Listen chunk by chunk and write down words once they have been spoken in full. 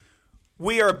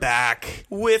We are back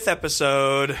with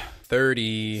episode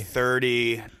 30.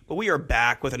 But we are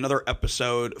back with another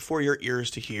episode for your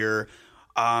ears to hear.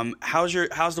 How's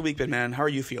the week been, man? How are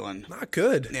you feeling? Not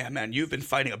good. Yeah, man, you've been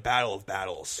fighting a battle of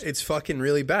battles. It's fucking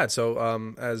really bad.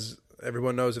 So, as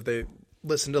everyone knows, if they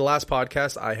listened to the last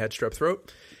podcast, I had strep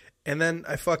throat. And then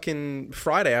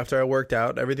Friday after I worked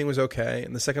out, everything was okay.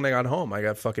 And the second I got home, I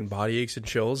got fucking body aches and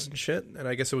chills and shit. And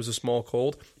I guess it was a small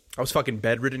cold. I was fucking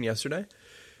bedridden yesterday.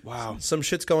 Wow. Some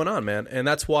shit's going on, man. And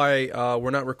that's why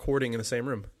we're not recording in the same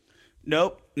room.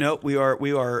 Nope. We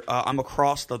are. I'm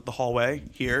across the hallway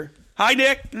here. Hi,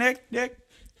 Nick. Did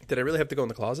I really have to go in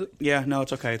the closet? Yeah, no,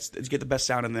 it's okay. It's get the best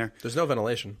sound in there. There's no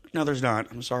ventilation. No, there's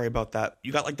not. I'm sorry about that.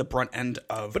 You got like the brunt end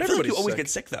of. But I feel like you everybody's always sick. get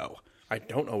sick though. I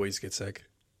don't always get sick.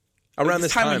 Around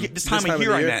this time. This time of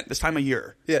year, I meant. This time of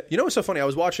year. Yeah. You know what's so funny? I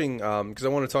was watching, because I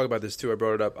want to talk about this too. I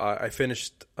brought it up. I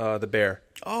finished The Bear.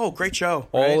 Oh, great show.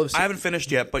 All of I haven't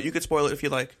finished yet, but you could spoil it if you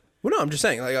like. Well, no, I'm just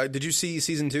saying. Like, did you see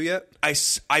season 2 yet?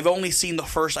 I've only seen the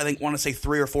first, I want to say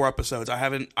 3 or 4 episodes. I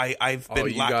haven't. I've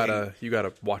been lacking. You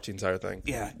gotta watch the entire thing.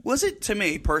 Yeah. Was it, to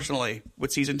me personally,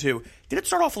 with season 2? Did it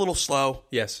start off a little slow?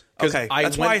 Yes. Okay.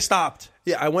 That's why I stopped.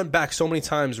 Yeah, I went back so many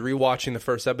times rewatching the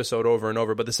first episode over and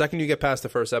over. But the second you get past the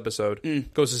first episode,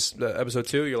 goes to episode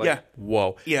 2, you're like, Yeah.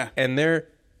 whoa. Yeah. And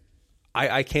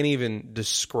I can't even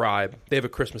describe. They have a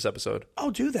Christmas episode. Oh,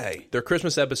 do they? Their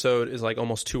Christmas episode is like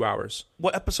almost 2 hours.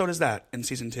 What episode is that in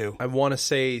season 2? I want to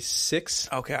say 6.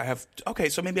 Okay,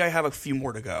 so maybe I have a few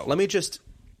more to go. Let me just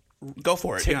Go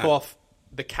for it. tick off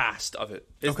the cast of it.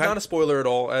 It's Okay. not a spoiler at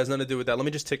all. It has nothing to do with that. Let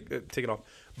me just tick it off.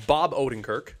 Bob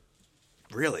Odenkirk.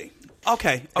 Really?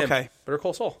 Okay. Better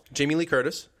Call Saul. Jamie Lee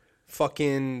Curtis.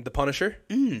 Fucking The Punisher.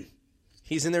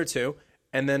 He's in there too.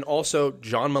 And then also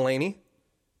John Mulaney.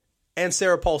 And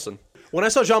Sarah Paulson. When I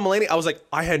saw John Mulaney, I was like,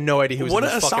 I had no idea he was in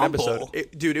this fucking episode.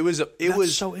 It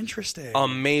was so interesting.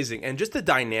 amazing. And just the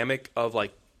dynamic of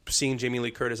like seeing Jamie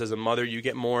Lee Curtis as a mother, you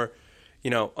get more,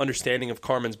 understanding of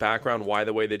Carmen's background, why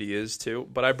the way that he is too.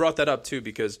 But I brought that up too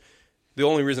because the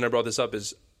only reason I brought this up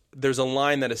is there's a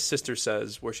line that his sister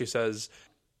says where she says,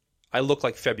 I look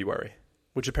like February,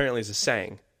 which apparently is a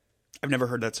saying. I've never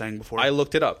heard that saying before. I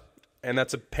looked it up, and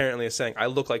that's apparently a saying. I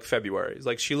look like February. It's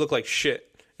like she looked like shit.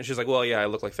 And she's like, well, yeah, I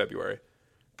look like February.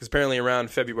 Because apparently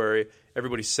around February,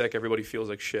 everybody's sick. Everybody feels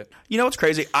like shit. You know what's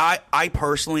crazy? I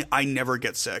personally, I never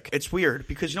get sick. It's weird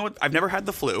because you know what? I've never had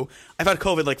the flu. I've had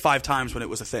COVID like 5 times when it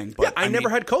was a thing. But Yeah, I never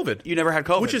had COVID. You never had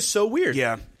COVID? Which is so weird.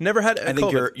 Yeah. Never had I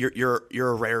think COVID. you're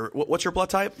a rare... What's your blood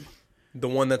type? The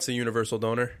one that's a universal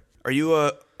donor. Are you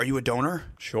a donor?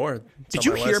 Sure. Did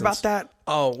you hear about that?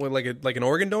 Oh, like an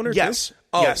organ donor? Yes. Too?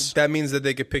 Oh, Yes. That means that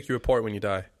they could pick you apart when you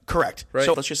die. Correct. Right.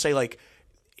 So let's just say like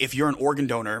if you're an organ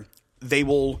donor, they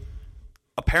will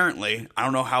apparently, I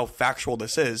don't know how factual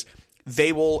this is,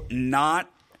 they will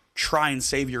not try and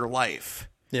save your life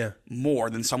Yeah. more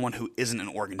than someone who isn't an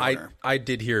organ donor. I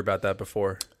did hear about that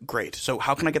before. Great. So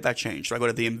how can I get that changed? Do I go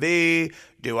to the DMV?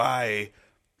 Do I...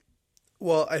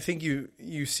 Well, I think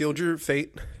you sealed your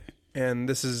fate, and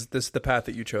this is the path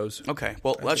that you chose. Okay.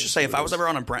 Well, let's just say if I was ever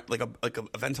on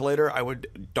a ventilator,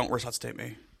 don't resuscitate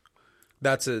me.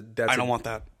 I don't want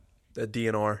that. A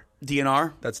DNR.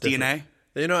 DNR? That's DNA?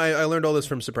 different. I learned all this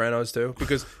from Sopranos too,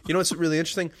 because you know what's really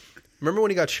interesting? Remember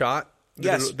when he got shot?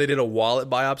 Yes. They did a wallet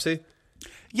biopsy.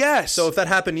 Yes. So if that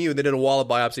happened to you, they did a wallet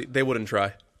biopsy, they wouldn't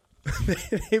try.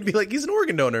 They'd be like, he's an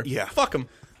organ donor. Yeah. Fuck him.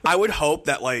 I would hope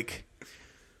that like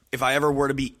if I ever were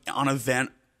to be on a vent,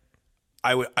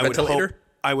 I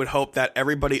would hope that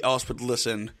everybody else would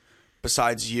listen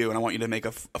besides you, and I want you to make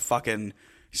a fucking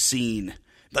scene.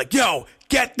 Like, yo,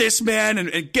 get this man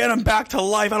and get him back to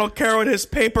life. I don't care what his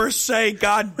papers say.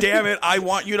 God damn it. I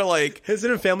want you to like...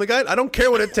 Isn't it Family Guy? I don't care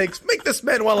what it takes. Make this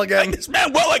man well again. Make this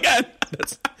man well again.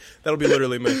 That'll be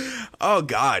literally me. Oh,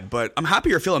 God. But I'm happy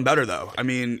you're feeling better, though. I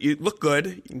mean, you look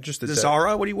good. Just a the tad.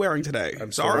 Zara? What are you wearing today?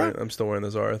 Zara? I'm still wearing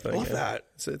the Zara thing. I love that.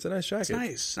 It's a nice jacket.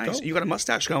 It's nice. You got a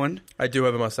mustache going. I do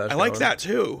have a mustache. I like that,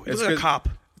 too. You look like a cop.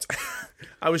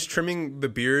 I was trimming the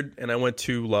beard, and I went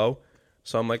too low.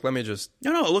 So I'm like, let me just...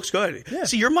 No, it looks good. Yeah.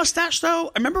 See, your mustache,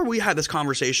 though, I remember we had this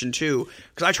conversation, too,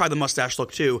 because I tried the mustache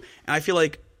look, too, and I feel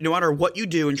like no matter what you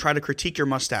do and try to critique your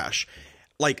mustache,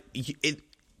 like,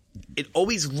 it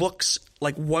always looks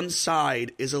like one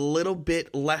side is a little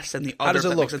bit less than the other. How does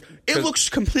it look? It looks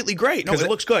completely great. No, it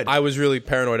looks good. I was really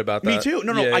paranoid about that. Me, too.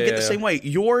 No, I get the same way.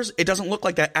 Yours, it doesn't look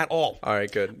like that at all. All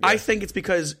right, good. Yeah. I think it's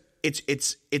because...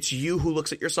 It's you who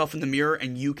looks at yourself in the mirror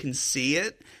and you can see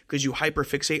it because you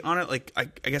hyperfixate on it. Like I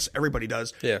guess everybody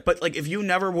does. Yeah. But like if you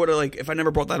never would have if I never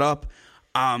brought that up,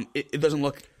 it doesn't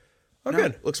look. Oh,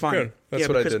 good. It looks fine. Good. That's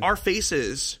what I did. Because our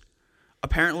faces,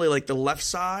 apparently, like the left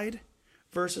side,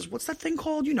 versus what's that thing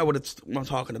called? You know what I'm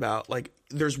talking about. Like,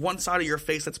 there's one side of your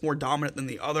face that's more dominant than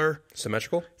the other.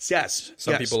 Symmetrical? Yes.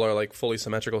 Some people are like fully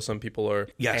symmetrical. Some people are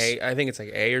I think it's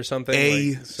like A or something.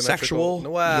 Asexual?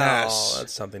 Like, wow, yes.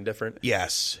 that's something different.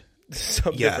 Yes.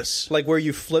 Something different. Like where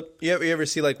you flip. You ever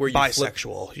see like where you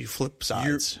bisexual? You flip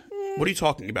sides. What are you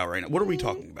talking about right now? What are we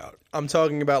talking about? I'm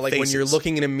talking about like Faces. when you're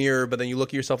looking in a mirror, but then you look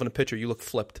at yourself in a picture, you look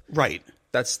flipped. Right.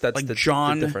 That's like the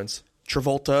difference.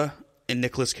 Travolta and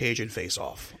Nicolas Cage in Face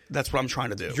Off. That's what I'm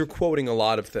trying to do. You're quoting a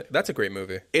lot of things. That's a great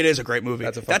movie. It is a great movie.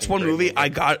 That's one movie I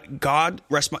got. God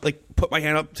rest my put my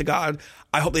hand up to God.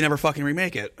 I hope they never fucking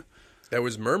remake it. There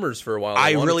was murmurs for a while.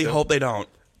 I really hope they don't.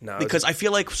 No, because I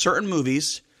feel like certain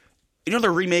movies, they're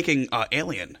remaking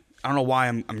Alien. I don't know why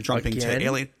I'm jumping to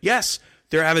Alien. Yes,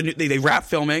 they're having they wrap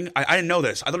filming. I didn't know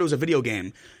this. I thought it was a video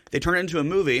game. They turn it into a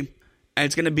movie. And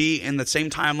it's going to be in the same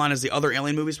timeline as the other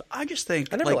Alien movies. But I just think...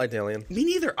 I never liked Alien. Me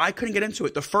neither. I couldn't get into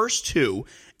it. The first two,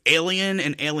 Alien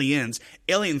and Aliens,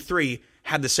 Alien 3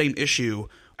 had the same issue.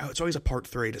 Oh, it's always a part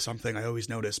 3 to something I always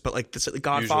notice. But like the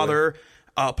Godfather...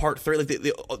 part 3, like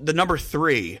the number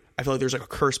 3, I feel like there's like a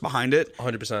curse behind it.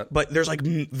 100%. But there's like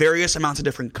various amounts of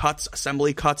different cuts,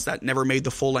 assembly cuts that never made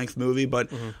the full length movie. But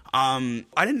I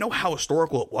didn't know how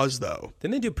historical it was, though.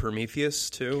 Didn't they do Prometheus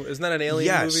too? Isn't that an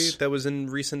Alien movie that was in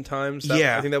recent times?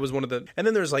 I think that was one of the. And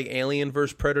then there's like Alien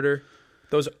vs Predator.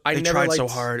 Those they never tried so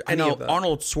hard. I know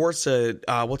Arnold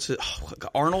Schwarzenegger. What's it?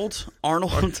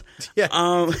 Arnold.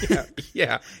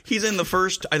 Yeah. He's in the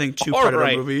first, I think, 2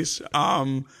 Predator movies.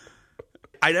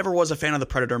 I never was a fan of the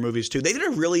Predator movies, too. They did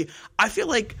a really... I feel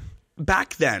like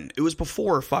back then, it was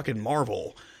before fucking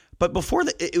Marvel, but before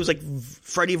it was like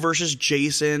Freddy versus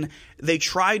Jason. They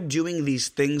tried doing these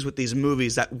things with these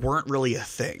movies that weren't really a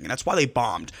thing, and that's why they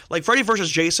bombed. Like Freddy versus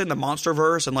Jason, the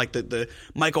Monsterverse, and like the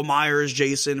Michael Myers,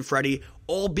 Jason, Freddy,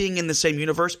 all being in the same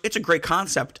universe. It's a great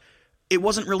concept. It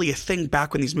wasn't really a thing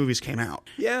back when these movies came out.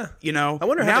 Yeah. I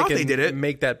wonder how how they did it.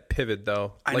 Make that pivot,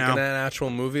 though. I like know. in an actual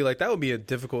movie. Like, that would be a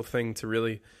difficult thing to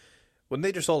really... Wouldn't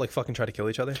they just all, like, fucking try to kill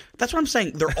each other? That's what I'm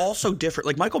saying. They're all so different.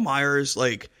 Like, Michael Myers,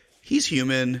 like, he's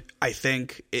human, I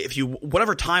think.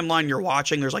 Whatever timeline you're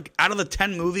watching, there's, like, out of the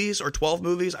 10 movies or 12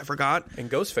 movies, I forgot. And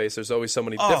Ghostface, there's always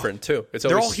somebody different, too.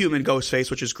 They're all human,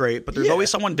 Ghostface, which is great. But there's always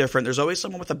someone different. There's always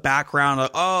someone with a background.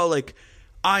 Like,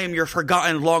 I am your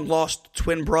forgotten, long-lost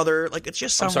twin brother. Like, it's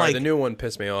just something. I'm sorry, the new one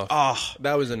pissed me off.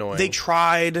 That was annoying. They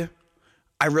tried.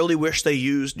 I really wish they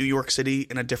used New York City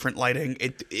in a different lighting.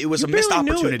 It was a missed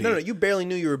opportunity. No, you barely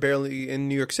knew you were barely in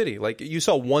New York City. Like, you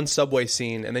saw one subway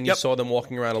scene, and then you saw them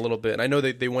walking around a little bit. And I know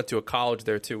they went to a college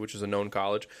there, too, which is a known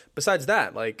college. Besides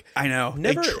that, like... I know.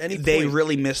 They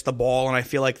really missed the ball, and I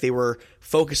feel like they were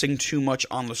focusing too much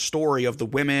on the story of the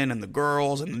women and the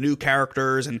girls and the new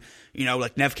characters. And,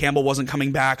 like, Nev Campbell wasn't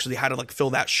coming back, so they had to, like,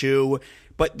 fill that shoe.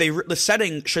 But the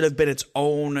setting should have been its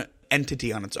own...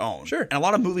 entity on its own. Sure. And a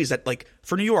lot of movies that, like,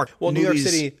 for New York... Well, New York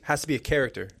City has to be a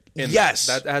character. Yes.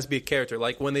 That has to be a character.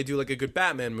 Like, when they do, like, a good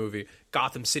Batman movie,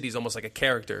 Gotham City is almost like a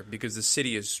character because the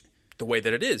city is the way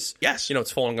that it is. Yes.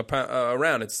 It's falling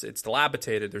around. It's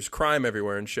dilapidated. There's crime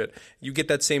everywhere and shit. You get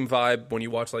that same vibe when you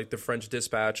watch, like, The French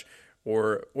Dispatch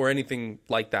or anything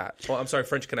like that. Well, I'm sorry,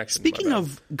 French Connection. Speaking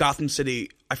of Gotham City,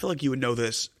 I feel like you would know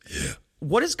this. Yeah.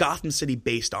 What is Gotham City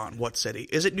based on? What city?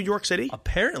 Is it New York City?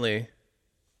 Apparently...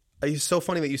 It's so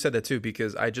funny that you said that, too,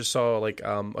 because I just saw, like,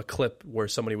 a clip where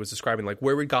somebody was describing, like,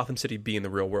 where would Gotham City be in the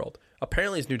real world?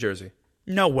 Apparently, it's New Jersey.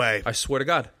 No way. I swear to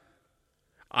God.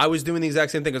 I was doing the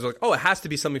exact same thing. I was like, it has to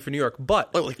be something for New York,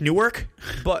 but... Like Newark?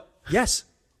 But, yes.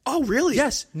 Oh, really?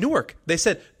 Yes, Newark. They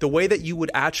said the way that you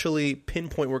would actually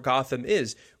pinpoint where Gotham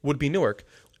is would be Newark.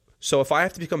 So if I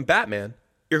have to become Batman...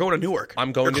 You're going to Newark.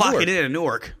 I'm going to Newark. Newark. You're clocking in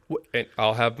Newark. And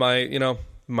I'll have my,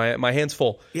 my hands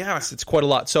full. Yeah. It's quite a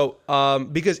lot. So,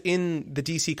 because in the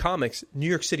DC comics, New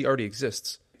York City already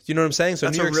exists. You know what I'm saying? So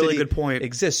that's New York a really City good point.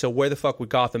 Exists. So where the fuck would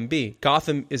Gotham be?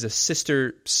 Gotham is a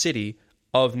sister city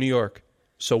of New York.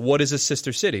 So what is a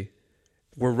sister city?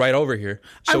 We're right over here.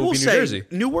 So I it would will be New say, Jersey.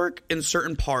 Newark in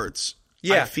certain parts,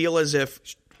 yeah. I feel as if...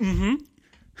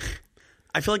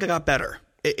 I feel like it got better.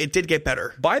 It did get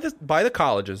better. By the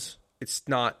colleges, it's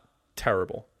not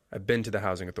terrible. I've been to the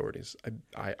housing authorities.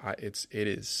 It's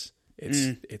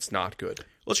not good.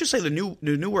 Let's just say the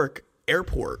Newark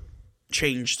airport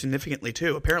changed significantly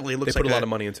too. Apparently, it looks they put a lot of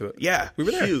money into it. Yeah, we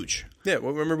were there. Huge. Yeah,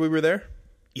 remember we were there?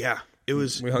 Yeah, it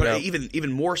was. We hung out.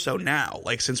 Even more so now.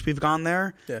 Like since we've gone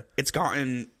there, yeah, it's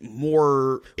gotten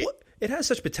more. It has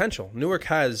such potential. Newark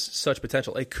has such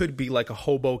potential. It could be like a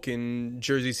Hoboken,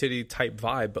 Jersey City type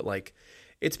vibe, but like.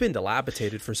 It's been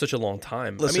dilapidated for such a long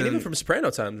time. Listen, I mean, even from Soprano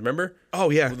times, remember?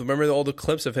 Oh, yeah. Remember all the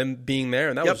clips of him being there?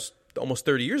 And that was almost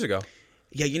 30 years ago.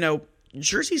 Yeah,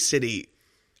 Jersey City,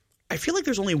 I feel like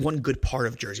there's only one good part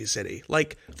of Jersey City.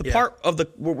 Like, the part of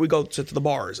where we go to the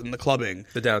bars and the clubbing.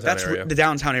 The downtown area. The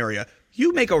downtown area.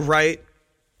 You make a right,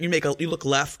 you look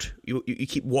left, you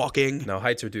keep walking. No,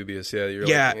 heights are dubious.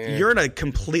 Yeah, you're in a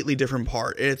completely different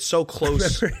part. It's so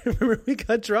close. Remember we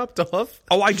got dropped off?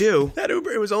 Oh, I do. That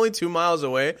Uber, it was only 2 miles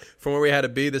away from where we had to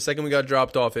be. The second we got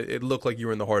dropped off, it looked like you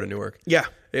were in the heart of Newark. Yeah.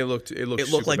 It looked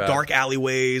like bad. Dark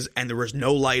alleyways, and there was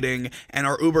no lighting. And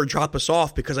our Uber dropped us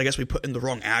off because I guess we put in the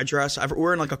wrong address.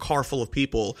 We're in like a car full of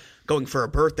people going for a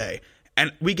birthday,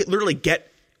 and we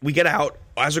get out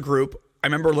as a group. I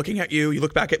remember looking at you. You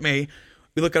look back at me.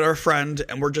 We look at our friend,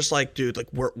 and we're just like, dude, like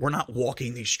we're not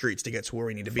walking these streets to get to where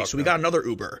we need to be. So we got another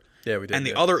Uber. Yeah, we did. And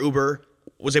the other Uber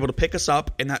was able to pick us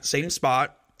up in that same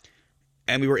spot.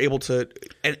 And we were able to,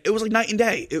 and it was like night and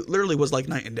day. It literally was like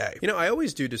night and day. You know, I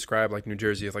always do describe like New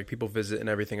Jersey, if like people visit and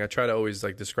everything. I try to always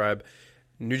like describe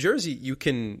New Jersey. You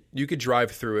could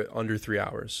drive through it under 3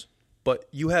 hours, but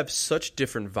you have such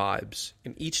different vibes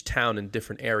in each town in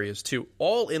different areas too,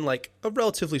 all in like a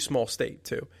relatively small state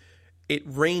too. It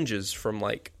ranges from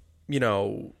like, you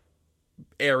know,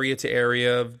 area to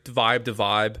area, vibe to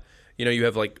vibe. You know, you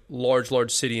have like large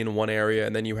city in one area,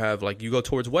 and then you have like you go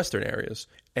towards western areas,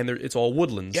 and it's all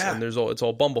woodlands, and it's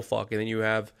all bumblefuck, and then you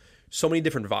have so many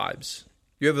different vibes.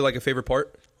 You have like a favorite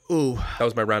part? Ooh, that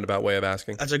was my roundabout way of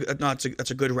asking. That's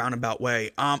a good roundabout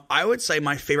way. I would say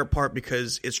my favorite part,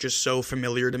 because it's just so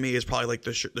familiar to me, is probably like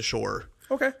the shore.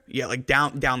 Okay. Yeah, like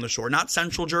down the shore, not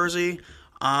Central Jersey.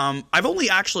 I've only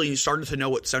actually started to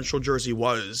know what Central Jersey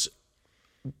was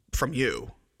from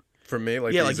you. From me,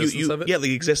 like yeah, the like existence of it? Yeah,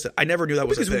 the existence. I never knew that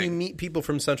was a thing. Because when you meet people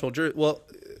from Central Jersey, well,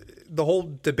 the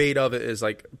whole debate of it is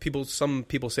like some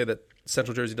people say that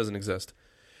Central Jersey doesn't exist.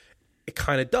 It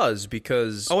kind of does,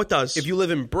 because it does. If you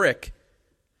live in Brick,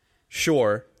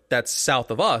 sure, that's south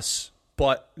of us,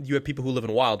 but you have people who live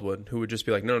in Wildwood who would just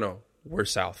be like, no, we're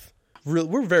south.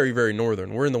 We're very, very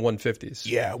northern. We're in the 150s.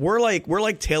 Yeah, we're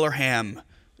like Taylor Ham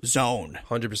zone.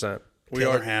 100%. We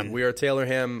are Taylor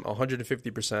Ham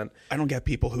 150%. I don't get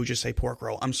people who just say pork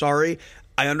roll. I'm sorry.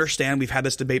 I understand we've had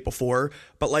this debate before,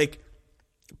 but like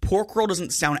pork roll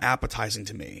doesn't sound appetizing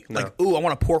to me. No. Like, ooh, I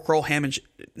want a pork roll, ham and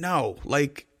no,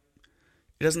 like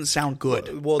it doesn't sound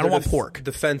good. Well, I don't want pork. The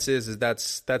defense is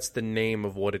that's the name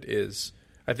of what it is.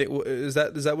 I think is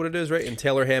that what it is, right? And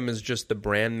Taylor Ham is just the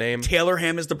brand name. Taylor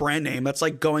Ham is the brand name. That's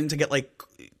like going to get like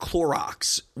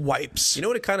Clorox wipes. You know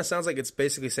what it kind of sounds like? It's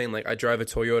basically saying like I drive a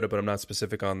Toyota, but I'm not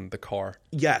specific on the car.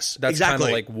 Yes, that's exactly. kind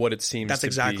of like what it seems. That's to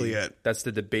exactly be. It. That's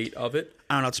the debate of it.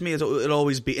 I don't know. To me, it'll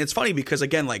always be. It's funny because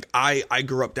again, like I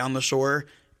grew up down the shore,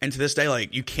 and to this day,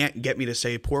 like you can't get me to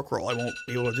say pork roll. I won't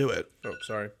be able to do it. Oh,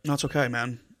 sorry. No, it's okay,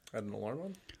 man. I had an alarm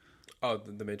on. Oh,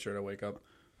 they made sure to wake up.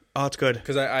 Oh, it's good.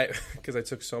 Because I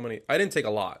took so many. I didn't take a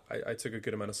lot. I took a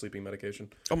good amount of sleeping medication.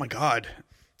 Oh my god!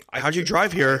 How'd you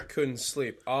drive here? I couldn't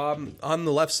sleep. On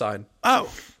the left side.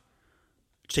 Oh.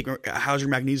 How's your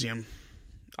magnesium?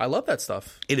 I love that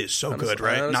stuff. It is so good,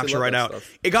 right? Knocks you right out.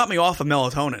 Stuff. It got me off of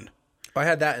melatonin. I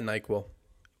had that in NyQuil.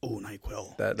 Oh,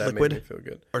 NyQuil. That liquid? made me feel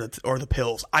good. Or the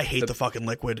pills. I hate the fucking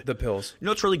liquid. The pills. You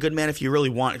know what's really good, man? If you're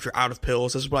out of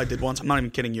pills, this is what I did once. I'm not even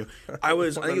kidding you. I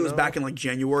think it was back in like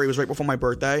January. It was right before my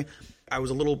birthday. I was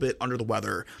a little bit under the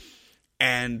weather,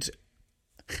 and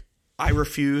I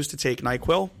refused to take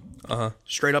NyQuil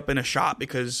straight up in a shot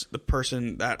because the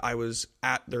person that I was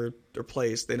at their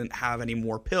place, they didn't have any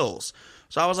more pills.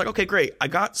 So I was like, okay, great. I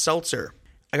got seltzer.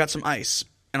 I got some ice,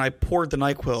 and I poured the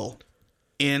NyQuil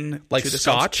in like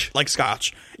scotch? Like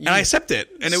scotch. And I sipped it,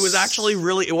 and it was actually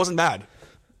it wasn't bad.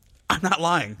 I'm not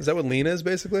lying. Is that what lean is,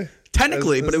 basically?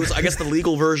 Technically, but it was, I guess, the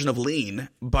legal version of lean.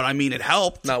 But, I mean, it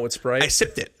helped. Not with Sprite? I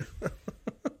sipped it.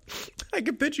 I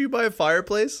could picture you by a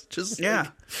fireplace. Just yeah.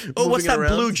 Like, what's that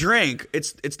blue drink?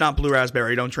 It's not blue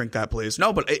raspberry. Don't drink that, please.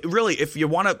 No, but really, if you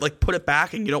want to like put it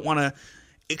back and you don't want to,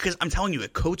 because I'm telling you,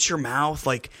 it coats your mouth.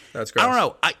 Like, that's gross. I don't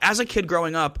know. As a kid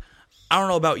growing up, I don't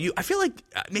know about you. I feel like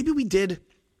maybe we did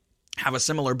have a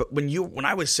similar, but when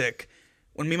I was sick,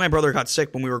 when me and my brother got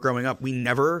sick when we were growing up, we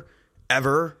never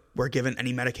ever were given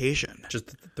any medication. Just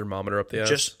the thermometer up the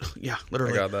ass? Yeah,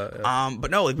 literally. I got that, yeah.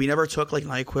 But no, like we never took like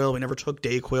NyQuil. We never took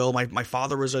Dayquil. My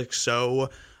father was like so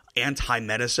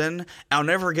anti-medicine. I'll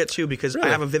never forget too because I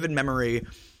have a vivid memory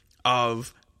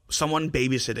of someone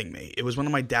babysitting me. It was one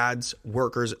of my dad's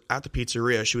workers at the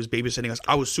pizzeria. She was babysitting us.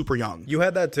 I was super young. You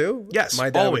had that too? Yes, my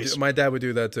dad always. My dad would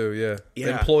do that too, yeah.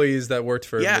 The employees that worked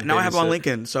for yeah, now I have on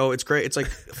Lincoln, so it's great. It's like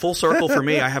full circle for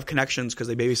me. I have connections because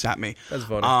they babysat me. That's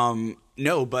funny.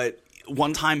 No, but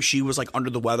one time she was like under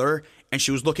the weather and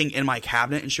she was looking in my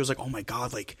cabinet and she was like, oh my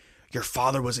God, like your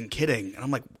father wasn't kidding. And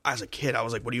I'm like, as a kid, I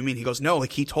was like, what do you mean? He goes, no,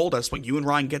 like he told us when you and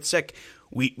Ryan get sick,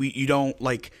 you don't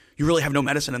like, you really have no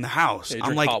medicine in the house. Yeah,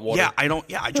 I'm like,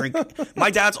 I drink.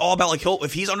 My dad's all about like,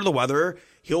 if he's under the weather,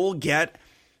 he'll get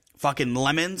fucking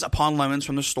lemons upon lemons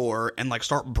from the store and like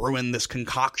start brewing this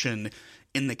concoction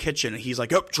in the kitchen. And he's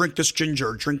like, oh, drink this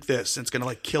ginger, drink this. And it's going to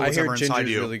like kill whatever inside you. I hear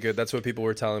ginger's really good. That's what people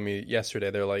were telling me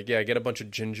yesterday. They're like, yeah, get a bunch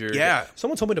of ginger. Yeah.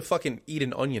 Someone told me to fucking eat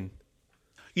an onion.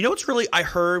 You know what's really, I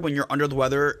heard when you're under the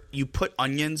weather, you put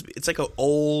onions. It's like an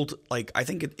old, like, I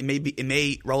think it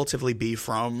may relatively be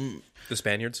from the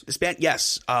Spaniards.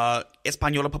 Yes.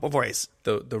 Española por favores.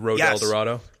 The road to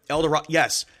El Dorado.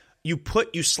 Yes.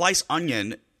 You slice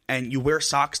onion and you wear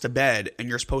socks to bed and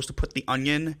you're supposed to put the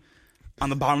onion on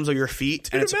the bottoms of your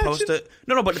feet, and it's supposed to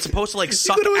but it's supposed to like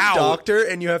suck out. You go to a doctor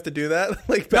and you have to do that.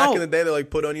 Like back in the day, they like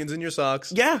put onions in your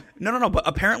socks. Yeah, no. But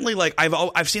apparently, like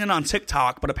I've seen it on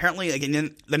TikTok. But apparently, like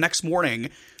the next morning,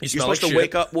 you're supposed to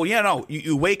wake up. Well, yeah, no,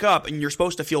 you wake up and you're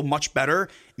supposed to feel much better. And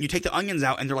you take the onions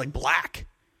out, and they're like black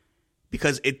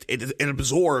because it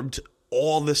absorbed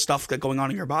all this stuff that's going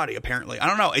on in your body. Apparently, I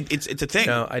don't know. It's a thing.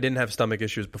 No, I didn't have stomach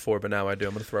issues before, but now I do.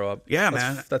 I'm gonna throw up. Yeah,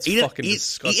 man. That's fucking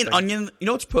disgusting. Eat an onion. You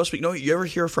know what's supposed to be? You ever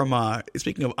hear from?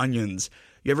 Speaking of onions,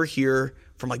 you ever hear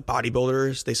from like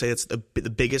bodybuilders? They say it's the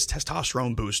biggest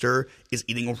testosterone booster is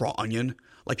eating a raw onion.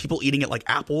 Like people eating it like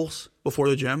apples before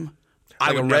the gym.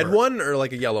 Like a red one or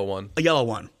like a yellow one? A yellow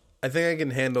one. I think I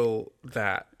can handle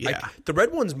that. Yeah. The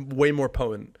red one's way more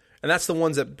potent. And that's the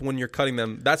ones that when you're cutting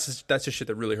them, that's the shit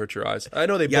that really hurts your eyes. I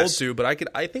know they both do, but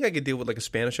I think I could deal with like a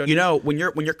Spanish onion. You know, when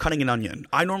you're cutting an onion,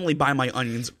 I normally buy my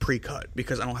onions pre-cut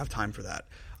because I don't have time for that.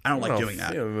 I don't like doing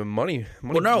that. Money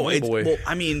well, no, boy. Well,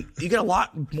 I mean, you get a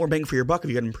lot more bang for your buck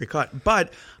if you get them pre-cut.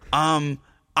 But I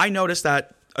noticed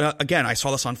that again. I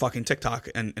saw this on fucking TikTok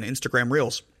and Instagram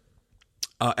Reels.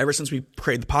 Ever since we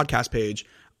created the podcast page,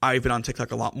 I've been on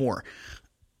TikTok a lot more.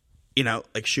 You know,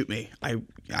 like shoot me.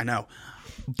 I know.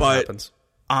 But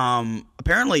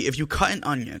apparently, if you cut an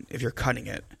onion, if you're cutting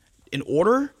it, in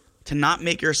order to not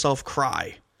make yourself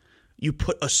cry, you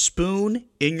put a spoon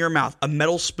in your mouth, a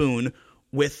metal spoon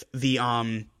with the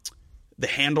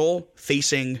handle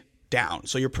facing down.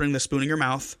 So you're putting the spoon in your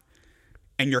mouth,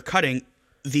 and you're cutting.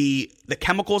 The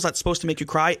chemicals that's supposed to make you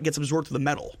cry gets absorbed to the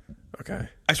metal. Okay.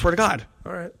 I swear to God.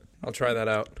 All right, I'll try that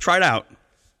out. Try it out.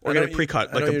 Or get it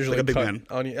pre-cut, like a big man.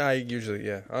 I usually,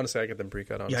 yeah. Honestly, I get them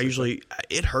pre-cut. Honestly. Yeah, usually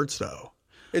it hurts though.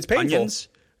 It's painful. Onions,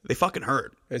 they fucking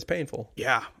hurt. It's painful.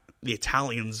 Yeah, the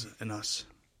Italians in us.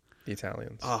 The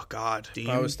Italians. Oh God.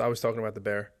 I was talking about The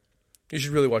Bear. You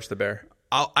should really watch The Bear.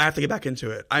 I have to get back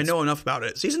into it. I know enough about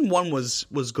it. Season 1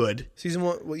 was good. Season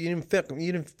 1, well, you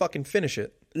didn't fucking finish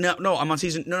it. No, I'm on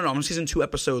season. No, I'm on season 2,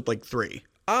 episode like 3.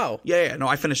 Oh, yeah. No,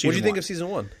 I finished. What did you think of season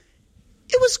 1?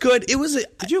 It was good. It was.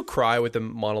 Did you cry with the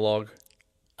monologue?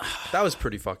 That was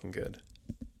pretty fucking good.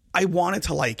 I wanted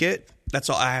to like it. That's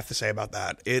all I have to say about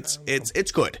that. It's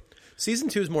good. Season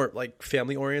 2 is more like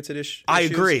family oriented ish. I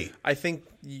agree. I think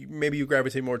maybe you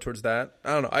gravitate more towards that.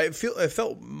 I don't know. It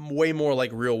felt way more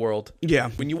like real world. Yeah.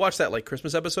 When you watch that like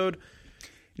Christmas episode.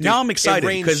 Dude, now I'm excited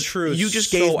because you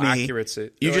just gave me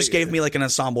you just gave me like an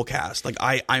ensemble cast. Like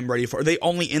I'm ready for. Are they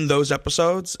only in those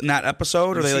episodes? In that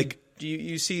episode, or are they like?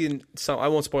 You see in some. I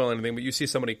won't spoil anything, but you see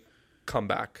somebody come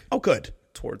back. Oh, good.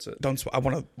 Towards it. I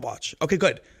want to watch. Okay,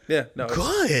 good. Yeah, no,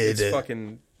 good. It's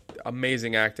fucking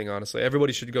amazing acting. Honestly,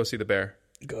 everybody should go see The Bear.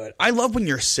 Good. I love when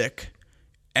you're sick,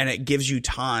 and it gives you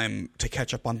time to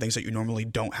catch up on things that you normally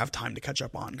don't have time to catch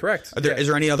up on. Correct. Is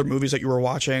there any other movies that you were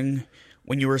watching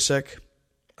when you were sick?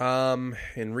 In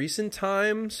recent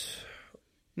times,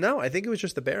 no. I think it was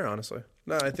just The Bear. Honestly,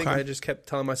 no. I think I just kept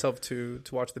telling myself to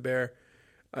watch The Bear.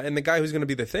 And the guy who's going to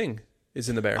be the Thing is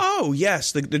in The Bear. Oh,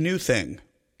 yes. The new Thing.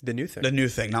 The new Thing. The new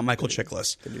Thing, not Michael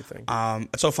Chiklis. The new Thing.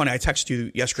 It's so funny. I texted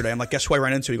you yesterday. I'm like, guess who I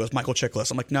ran into? He goes, Michael Chiklis.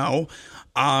 I'm like, no.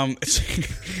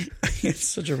 It's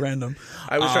such a random.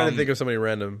 I was trying to think of somebody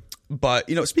random. But,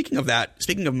 speaking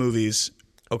of movies,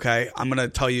 okay, I'm going to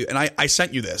tell you, and I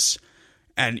sent you this,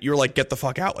 and you're like, get the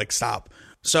fuck out. Like, stop.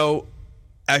 So,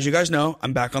 as you guys know,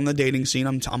 I'm back on the dating scene.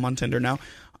 I'm on Tinder now.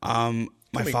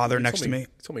 My father next to me.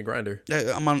 Told me Grindr.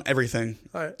 Yeah, I'm on everything.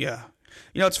 All right. Yeah.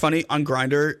 It's funny. On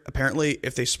Grindr, apparently,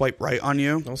 if they swipe right on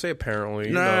you. Don't say apparently.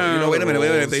 No, wait a minute.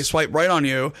 If they swipe right on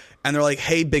you and they're like,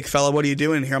 hey, big fella, what are you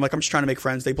doing here? I'm like, I'm just trying to make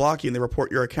friends. They block you and they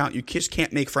report your account. You just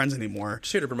can't make friends anymore.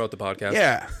 Just here to promote the podcast.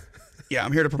 Yeah. Yeah,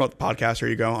 I'm here to promote the podcast. Here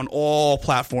you go. On all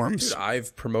platforms. Dude,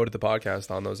 I've promoted the podcast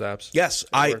on those apps. Yes,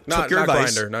 I took your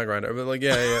advice. Not Grindr, but like,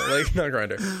 yeah, like not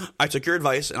Grindr. I took your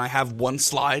advice, and I have one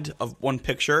slide of one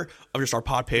picture of just our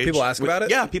pod page. People ask about it?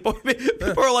 Yeah, people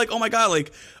are like, oh my God,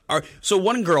 like, so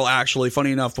one girl actually,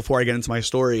 funny enough, before I get into my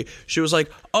story, she was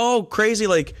like, oh, crazy,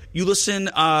 like, you listen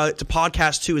to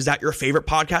podcasts too. Is that your favorite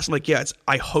podcast? I'm like, yeah,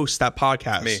 I host that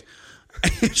podcast. Me.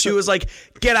 She was like,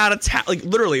 get out of town. Like,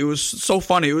 literally, it was so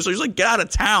funny. It was like, get out of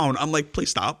town. I'm like,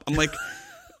 please stop. I'm like,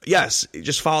 yes,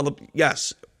 just follow the,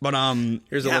 yes. But,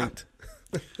 here's a link.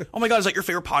 Oh my God, is that your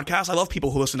favorite podcast? I love people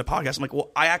who listen to podcasts. I'm like,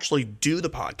 well, I actually do the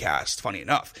podcast, funny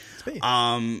enough. It's me.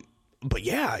 But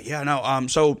no.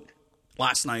 So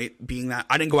last night, being that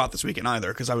I didn't go out this weekend either,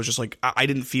 because I was just like,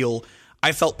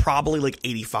 I felt probably like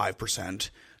 85%.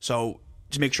 So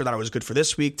to make sure that I was good for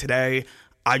this week, today,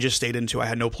 I just stayed into. I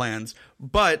had no plans.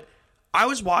 But I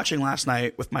was watching last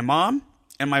night with my mom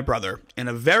and my brother in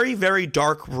a very, very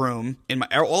dark room.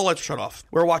 All the lights were shut off.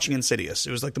 We were watching Insidious.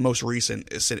 It was like the most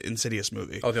recent Insidious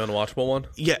movie. Oh, the unwatchable one?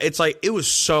 Yeah, it's like, it was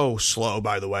so slow,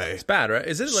 by the way. It's bad, right?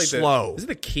 Is it like slow? Is it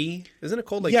the Key? Isn't it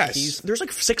called like yes, Keys? There's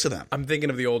like 6 of them. I'm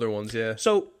thinking of the older ones, yeah.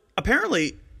 So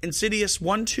apparently Insidious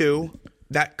 1, 2,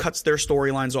 that cuts their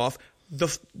storylines off. The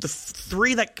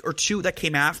 3 or 2 that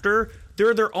came after,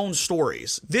 they're their own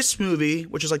stories. This movie,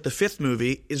 which is like the 5th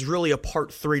movie, is really a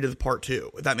part 3 to the part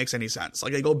 2, if that makes any sense.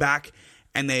 Like, they go back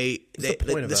and the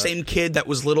same kid that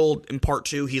was little in part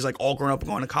 2, he's like all grown up and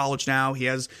going to college now.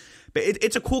 But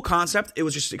it's a cool concept. It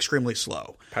was just extremely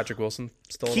slow. Patrick Wilson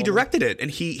still. He directed it, and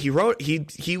he wrote.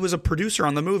 He was a producer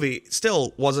on the movie.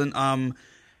 Still wasn't.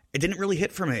 It didn't really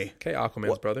hit for me. Okay,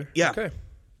 Aquaman's brother. Yeah. Okay.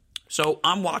 So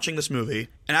I'm watching this movie,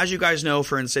 and as you guys know,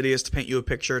 for Insidious, to paint you a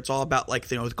picture, it's all about like,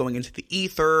 going into the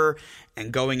ether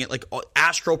and going at like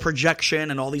astral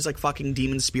projection and all these like fucking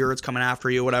demon spirits coming after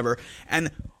you, whatever. And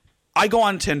I go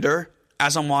on Tinder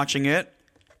as I'm watching it.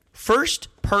 First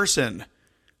person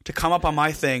to come up on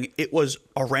my thing, it was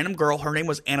a random girl. Her name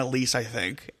was Annalise, I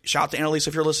think. Shout out to Annalise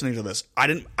if you're listening to this.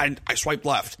 I swiped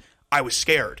left. I was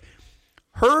scared.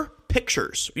 Her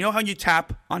pictures, you know how you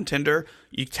tap on Tinder,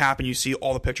 you tap and you see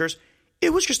all the pictures?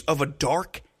 It was just of a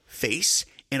dark face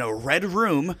in a red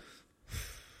room.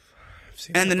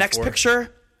 And the next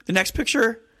picture,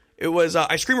 it was,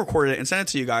 I screen recorded it and sent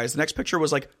it to you guys. The next picture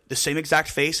was like the same exact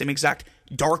face, same exact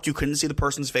dark, you couldn't see the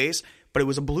person's face, but it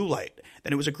was a blue light.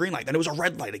 Then it was a green light. Then it was a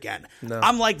red light again. No.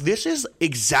 I'm like, this is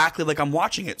exactly like I'm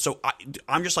watching it. So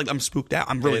I'm just like, I'm spooked out.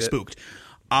 I'm really spooked.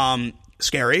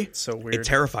 Scary. It's so weird. It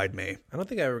terrified me. I don't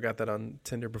think I ever got that on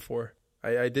Tinder before.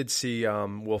 I did see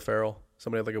Will Ferrell.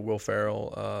 Somebody had like a Will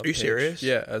Ferrell. Are you serious?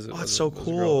 Yeah. That's so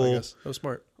cool. Girl, I guess. That was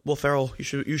smart. Will Ferrell.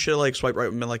 You should like swipe right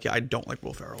and be like, yeah, I don't like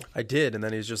Will Ferrell. I did, and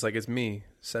then he's just like, it's me.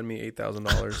 Send me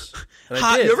 $8,000.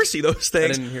 Hi, you ever see those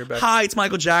things? I didn't hear back. Hi, it's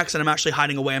Michael Jackson. I'm actually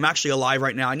hiding away. I'm actually alive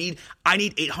right now. I need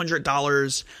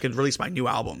 $800. I can release my new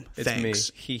album. It's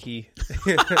Thanks. me. Hee.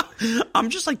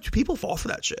 I'm just like, people fall for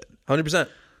that shit. 100%.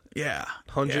 Yeah.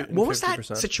 150%. What was that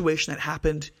situation that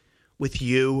happened with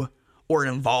you or it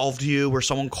involved you where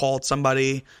someone called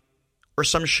somebody or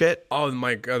some shit? Oh,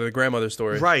 the grandmother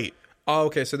story. Right. Oh,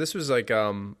 okay. So this was like,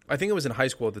 I think it was in high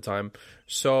school at the time.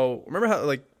 So remember how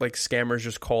like scammers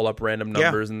just call up random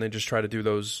numbers and they just try to do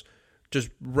those just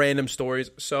random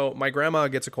stories. So my grandma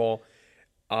gets a call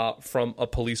from a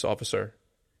police officer.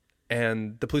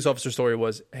 And the police officer story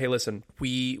was, hey, listen,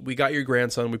 we got your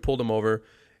grandson. We pulled him over.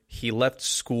 He left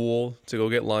school to go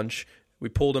get lunch. We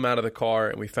pulled him out of the car,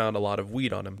 and we found a lot of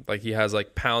weed on him. Like, he has,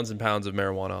 like, pounds and pounds of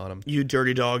marijuana on him. You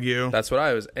dirty dog, you. That's what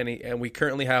I was. And we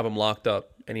currently have him locked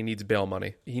up, and he needs bail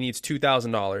money. He needs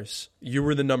 $2,000. You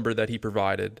were the number that he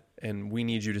provided, and we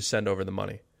need you to send over the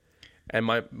money. And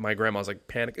my grandma's, like,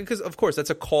 panicking. Because, of course, that's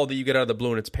a call that you get out of the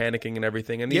blue, and it's panicking and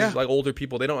everything. And these, like, older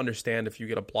people, they don't understand if you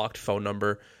get a blocked phone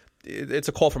number. It's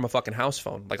a call from a fucking house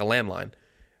phone, like a landline.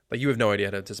 Like, you have no idea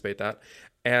how to anticipate that.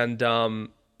 And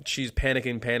she's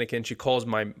panicking. She calls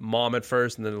my mom at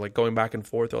first, and then like going back and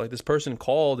forth. They're like, this person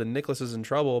called, and Nicholas is in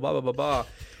trouble, blah, blah, blah, blah.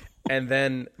 And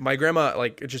then my grandma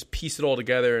like just pieced it all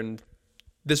together, and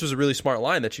this was a really smart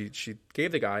line that she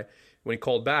gave the guy. When he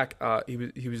called back,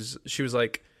 she was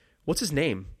like, what's his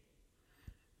name?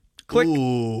 Click.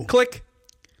 Ooh. Click.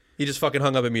 He just fucking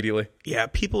hung up immediately. Yeah,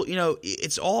 people,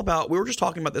 it's all about, we were just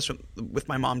talking about this with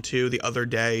my mom too the other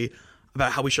day,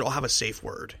 about how we should all have a safe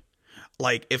word.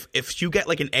 Like, if you get,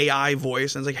 like, an AI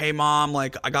voice and it's like, hey, Mom,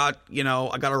 like, I got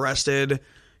arrested.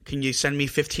 Can you send me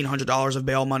 $1,500 of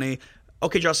bail money?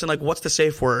 Okay, Justin, like, what's the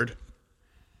safe word?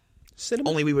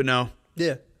 Cinnamon. Only we would know.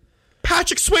 Yeah.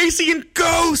 Patrick Swayze and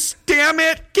Ghost! Damn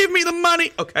it! Give me the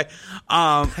money! Okay.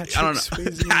 I don't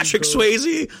know. Patrick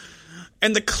Swayze.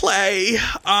 and the clay.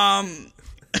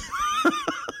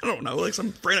 I don't know, like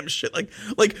some random shit.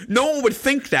 Like no one would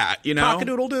think that, you know.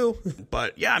 Cock-a-doodle-doo.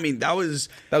 But yeah, I mean, that was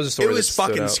a story. It was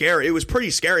fucking scary. It was pretty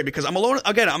scary because I'm alone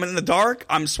again. I'm in the dark.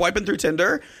 I'm swiping through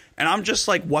Tinder, and I'm just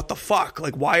like, what the fuck?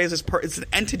 Like, why is this? It's an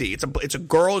entity. It's a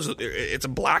girl. It's a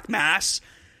black mass,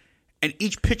 and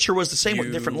each picture was the same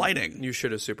with different lighting. You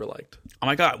should have super liked. Oh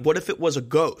my god! What if it was a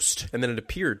ghost? And then it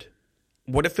appeared.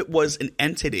 What if it was an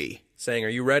entity saying, "Are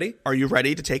you ready? Are you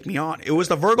ready to take me on?" It was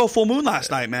the Virgo full moon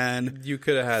last night, man. You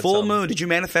could have had full moon. Did you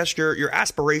manifest your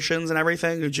aspirations and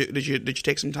everything? Did you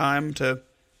take some time to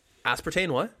aspartame?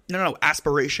 What? No,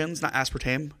 aspirations, not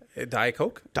aspartame. Diet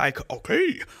Coke. Diet Coke. Okay.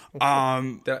 Is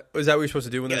that what you're supposed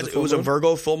to do when there's a full moon? It was a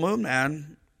Virgo full moon,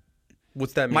 man.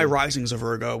 What's that mean? My rising's a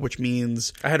Virgo, which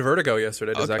means I had vertigo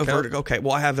yesterday. Does that count? Vertigo. Okay.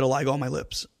 Well, I have vitiligo on my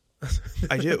lips.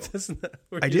 I do.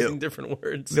 I do. Using different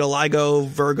words. Vitiligo,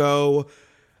 Virgo.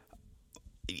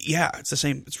 Yeah, it's the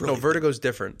same. It's really vertigo's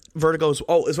different. Vertigo's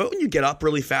is what when you get up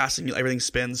really fast and everything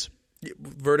spins.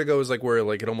 Vertigo is like where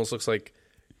like it almost looks like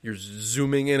you're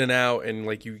zooming in and out and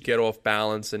like you get off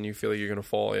balance and you feel like you're gonna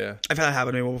fall. Yeah, I've had that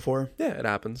happen to me before. Yeah, it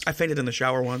happens. I fainted in the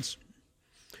shower once.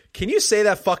 Can you say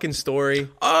that fucking story?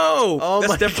 Oh,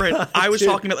 that's different. God, I was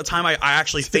talking about the time I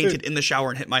actually fainted in the shower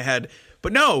and hit my head.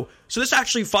 But no, so this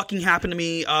actually fucking happened to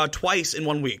me twice in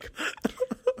 1 week.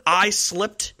 I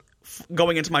slipped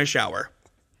going into my shower.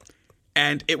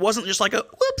 And it wasn't just like a,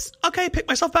 whoops, okay, pick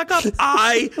myself back up.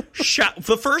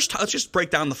 The first time, let's just break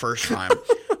down the first time.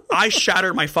 I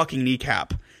shattered my fucking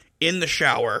kneecap in the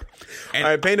shower. And,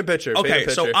 all right, paint a picture. Okay,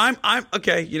 so I'm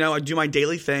okay, you know, I do my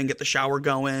daily thing, get the shower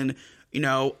going, you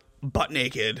know, butt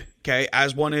naked, okay,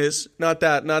 as one is. Not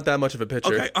that much of a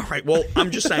picture. Okay, all right. Well,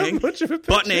 I'm just saying,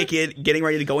 butt naked, getting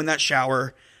ready to go in that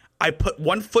shower. I put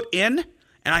 1 foot in,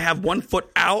 and I have 1 foot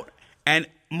out, and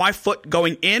my foot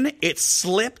going in, it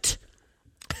slipped,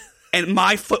 and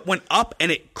my foot went up,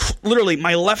 and it literally,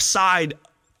 my left side,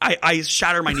 I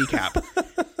shattered my kneecap.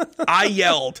 I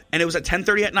yelled, and it was at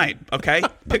 10:30 at night, okay?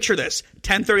 Picture this,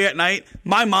 10:30 at night,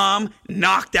 my mom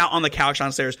knocked out on the couch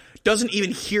downstairs, doesn't even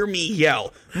hear me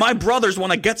yell. My brother's one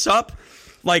that gets up,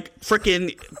 like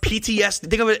freaking PTSD.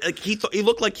 Think of it, like he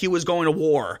looked like he was going to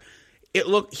war.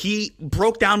 He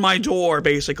broke down my door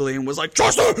basically and was like,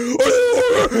 Justin!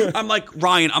 I'm like,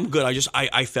 Ryan, I'm good.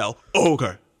 I fell. Oh,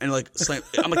 okay. And like, slam.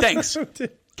 I'm like, thanks.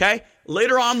 Okay.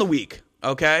 Later on in the week.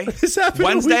 Okay. This happened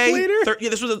Wednesday. a week later?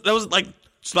 That was like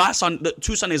last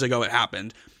 2 Sundays ago. It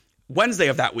happened. Wednesday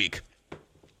of that week.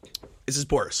 This is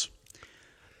Boris.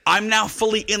 I'm now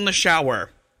fully in the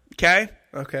shower. Okay?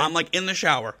 Okay. I'm like in the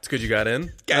shower. It's good you got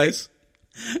in. Guys.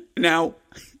 Now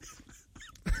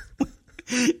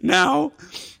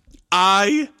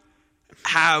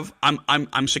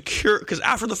I'm secure because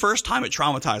after the first time it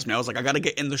traumatized me. I was like, I got to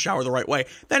get in the shower the right way.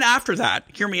 Then after that,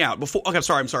 hear me out.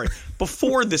 I'm sorry.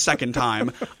 Before the second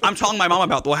time, I'm telling my mom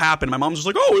about what happened. My mom's just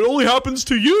like, oh, it only happens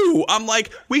to you. I'm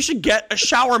like, we should get a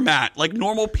shower mat like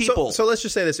normal people. So let's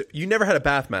just say this: you never had a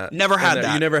bath mat. Never had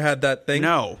that. You never had that thing.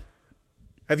 No.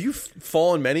 Have you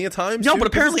fallen many a time? No, but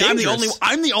apparently I'm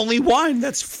the only one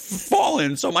that's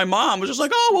fallen. So my mom was just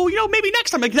like, "Oh, well, you know, maybe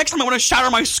next time. Like next time, I want to shatter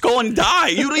my skull and die.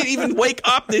 You didn't even wake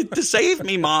up to save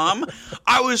me, Mom."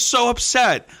 I was so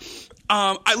upset.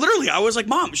 I was like,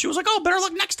 "Mom." She was like, "Oh, better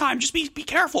luck next time. Just be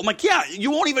careful." I'm like, "Yeah,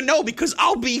 you won't even know because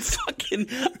I'll be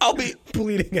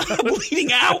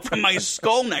bleeding out from my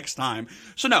skull next time."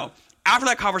 So no. After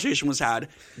that conversation was had,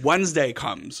 Wednesday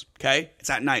comes. Okay, it's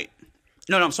at night.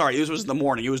 No, I'm sorry. It was in the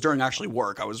morning. It was during actually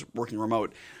work. I was working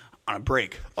remote on a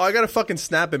break. Oh, I got a fucking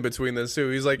snap in between this too.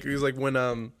 He's like when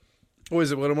what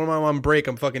was it? When I'm on break,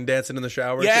 I'm fucking dancing in the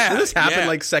shower. Yeah. Did this happen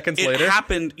like seconds later? It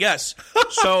happened, yes.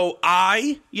 So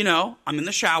I'm in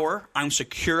the shower. I'm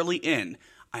securely in.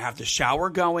 I have the shower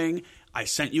going. I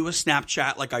sent you a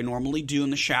Snapchat like I normally do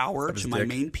in the shower to my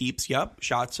main peeps. Yep.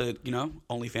 Shout out to,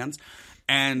 OnlyFans.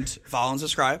 And follow and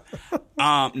subscribe.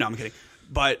 No, I'm kidding.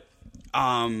 But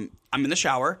I'm in the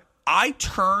shower. I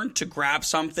turn to grab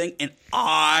something, and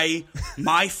my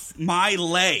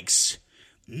legs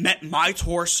met my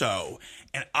torso,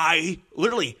 and I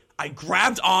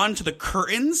grabbed onto the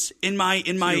curtains in my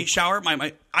shower.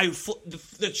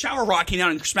 The shower rod came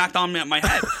down and smacked on my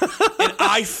head, and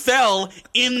I fell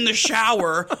in the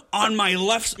shower on my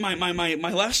left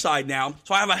side now.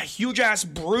 So I have a huge ass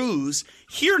bruise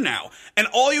here now, and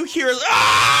all you hear is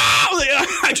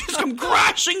I just come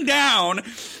crashing down.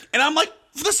 And I'm like,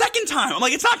 For the second time. I'm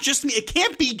like, it's not just me. It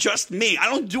can't be just me. I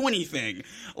don't do anything.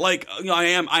 Like, I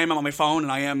am on my phone,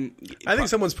 and I think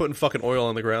someone's putting fucking oil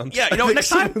on the ground. Yeah, next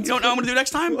time? You know what I'm going to do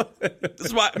next time? This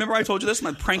is why, remember I told you this?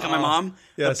 My prank on my mom?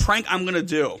 Yes. The prank I'm going to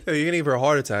do. Yeah, you're going to give her a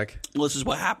heart attack. Well, this is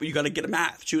what happened. You got to get a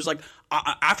mat. She was like,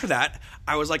 after that,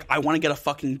 I was like, I want to get a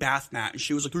fucking bath mat. And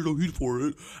she was like, there's no need for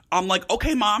it. I'm like,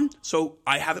 okay, Mom. So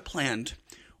I have it planned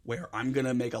where I'm going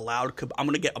to make I'm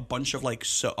going to get a bunch of like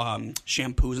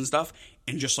shampoos and stuff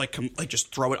and just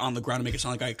just throw it on the ground and make it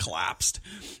sound like I collapsed.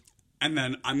 And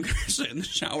then I'm going to sit in the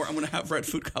shower. I'm going to have red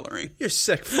food coloring. You're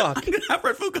sick fuck. I'm going to have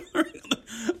red food coloring.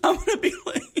 I'm going to be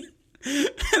like,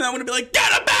 and I'm going to be like,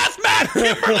 get a bath mat,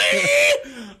 Kimberly!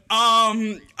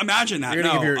 Imagine that.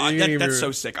 No, that's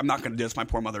so sick. I'm not going to do this. My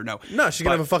poor mother. No, she's going to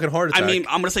have a fucking heart attack. I mean,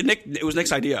 I'm going to say Nick. It was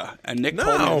Nick's idea, and Nick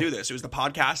told me to do this. It was the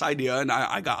podcast idea, and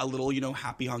I got a little,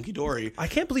 happy hunky dory. I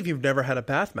can't believe you've never had a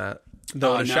bath mat. In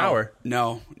a shower.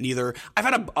 No, neither. I've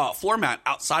had a floor mat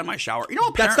outside my shower.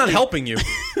 That's not helping you.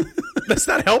 That's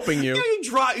not helping you.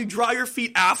 You dry your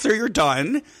feet after you're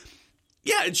done.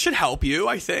 Yeah, it should help you,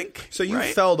 I think. So you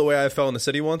fell the way I fell in the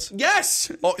city once?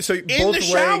 Yes. Oh, so in the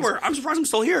shower. I'm surprised I'm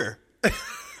still here.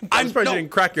 I'm surprised you didn't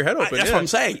crack your head open. That's what I'm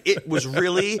saying. It was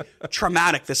really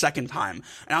traumatic the second time.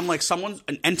 And I'm like, someone's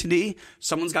an entity.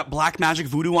 Someone's got black magic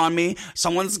voodoo on me.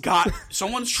 Someone's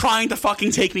trying to fucking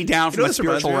take me down from the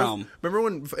spiritual realm. Remember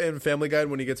when in Family Guy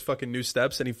when he gets fucking new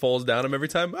steps and he falls down them every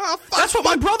time? Oh, fuck. That's what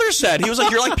my brother said. He was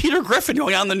like, you're like Peter Griffin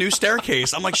going down the new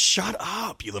staircase. I'm like, shut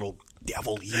up, you little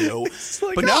devil, you.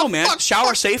 Like, but no, man,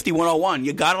 shower safety 101.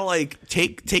 You gotta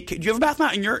take. Do you have a bath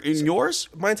mat in yours?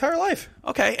 My entire life.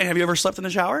 Okay, and have you ever slept in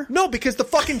the shower? No, because the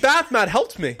fucking bath mat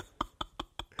helped me.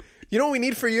 You know what we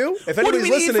need for you? If anybody's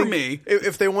listening, need for me?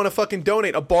 If they want to fucking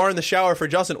donate a bar in the shower for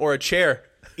Justin or a chair.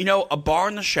 A bar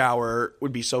in the shower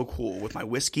would be so cool with my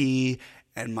whiskey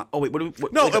and my. Oh wait,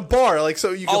 a bar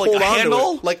so you can hold on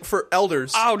handle? To it, for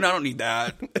elders. Oh no, I don't need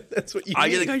that. That's what you. I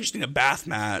think I just need a bath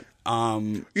mat.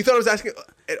 You thought I was asking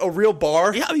a real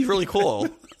bar? Yeah, that'd be really cool.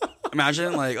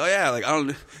 Imagine I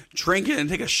don't drink it and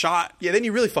take a shot. Yeah, then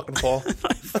you really fucking fall.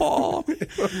 I fall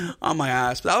on my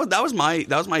ass. But that was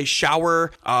my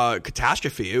shower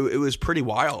catastrophe. It was pretty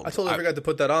wild. I totally forgot to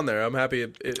put that on there. I'm happy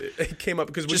it came up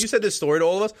because when you said this story to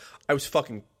all of us, I was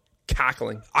fucking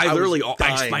cackling. I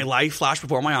my life flashed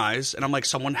before my eyes, and I'm like,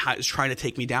 someone is trying to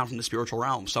take me down from the spiritual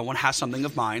realm. Someone has something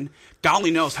of mine. God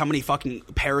only knows how many fucking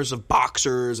pairs of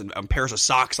boxers and pairs of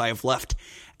socks I have left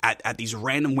at these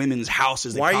random women's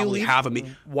houses. Why are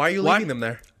you leaving them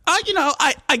there?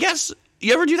 I guess.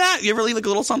 You ever do that? You ever leave a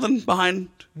little something behind?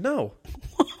 No.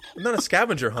 I'm not a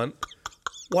scavenger hunt.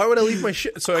 Why would I leave my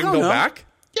shit so I can go back?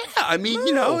 Yeah, I mean,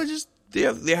 it's just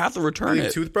they have to return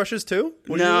it. Toothbrushes too?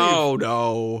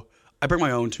 No. I bring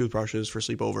my own toothbrushes for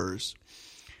sleepovers.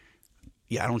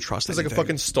 Yeah, I don't trust anything. There's like a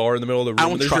fucking star in the middle of the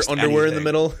room. There's your underwear in the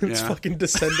middle. It's fucking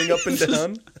descending up and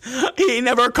down. He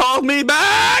never called me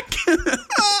back.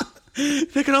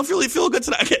 Nick, I don't really feel good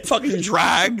tonight. I get fucking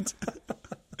dragged.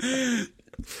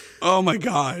 Oh my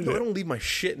god! No, I don't leave my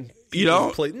shit in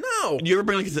plate. No. Do you ever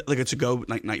bring like a to-go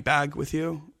night bag with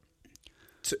you?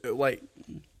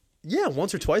 Yeah,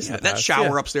 once or twice. In the that past.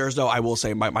 Shower upstairs, though, I will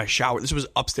say my shower. This was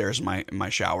upstairs in my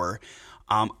shower.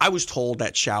 I was told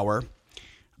that shower,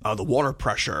 the water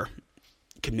pressure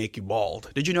can make you bald.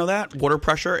 Did you know that water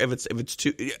pressure? If it's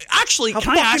too actually,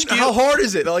 can I ask you how hard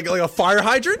is it? Like a fire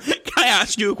hydrant? Can I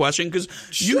ask you a question? Because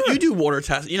you do water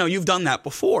tests. You've done that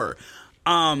before.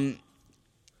 Can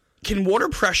water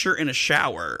pressure in a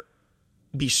shower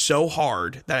be so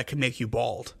hard that it can make you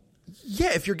bald?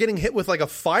 Yeah, if you're getting hit with like a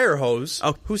fire hose.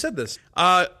 Oh, who said this?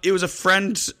 It was a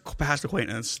friend, past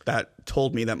acquaintance, that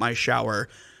told me that my shower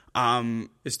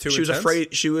is too. She was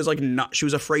afraid. She was She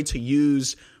was afraid to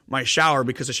use my shower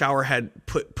because the shower had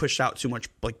pushed out too much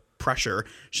pressure.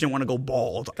 She didn't want to go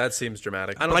bald. That seems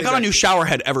dramatic. I got a new shower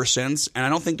head ever since, and I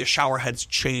don't think the shower head's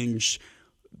changed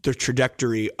the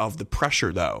trajectory of the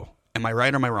pressure, though. Am I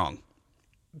right or am I wrong?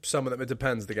 Some of them. It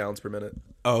depends the gallons per minute.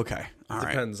 Oh, okay. All right.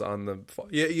 Depends on the.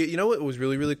 Yeah, you know what was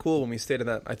really, really cool when we stayed in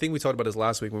that. I think we talked about this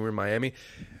last week when we were in Miami.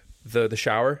 The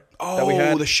shower. that we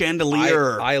had. The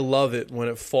chandelier. I love it when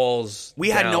it falls. We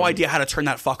had no idea how to turn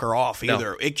that fucker off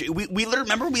either. No. We literally,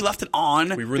 remember we left it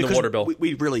on. We ruined the water bill.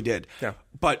 We really did. Yeah.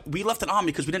 But we left it on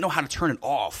because we didn't know how to turn it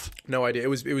off. No idea. It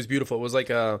was beautiful. It was like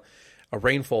a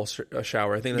rainfall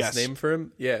shower. I think that's the name for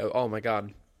him. Yeah. Oh my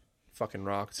god. Fucking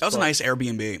rocked. That was a nice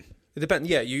Airbnb. It depends.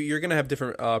 Yeah, you're gonna have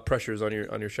different pressures on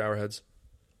your shower heads.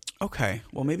 Okay,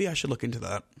 well maybe I should look into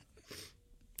that.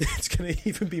 It's gonna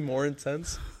even be more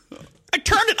intense. I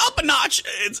turned it up a notch.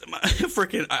 It's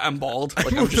freaking. I'm bald.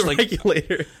 Like I'm just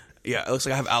regulator. Yeah, it looks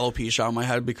like I have alopecia on my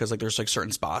head because there's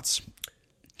certain spots.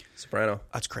 Soprano.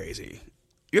 That's crazy.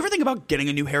 You ever think about getting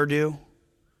a new hairdo?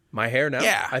 My hair now?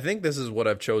 Yeah. I think this is what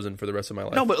I've chosen for the rest of my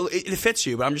life. No, but it fits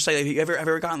you. But I'm just saying, have you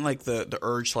ever gotten like the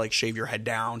urge to like shave your head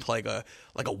down to like a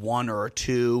 1 or a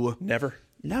 2? Never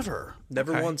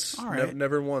Okay. once. All right.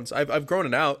 Never once. I've grown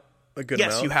it out a good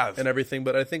amount. Yes, you have. And everything,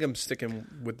 but I think I'm sticking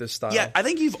with this style. Yeah, I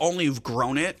think you've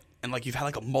grown it and like you've had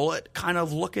like a mullet kind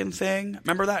of looking thing.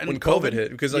 Remember that when COVID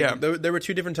hit? Because like, yeah. there were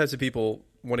two different types of people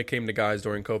when it came to guys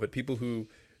during COVID. People who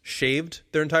shaved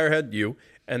their entire head,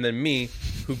 and then me,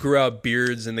 who grew out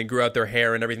beards and they grew out their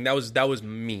hair and everything. That was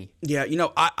me. Yeah,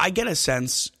 I get a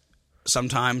sense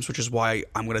sometimes, which is why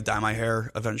I'm going to dye my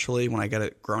hair eventually when I get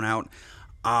it grown out.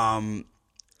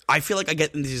 I feel like I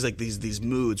get in these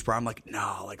moods where I'm like,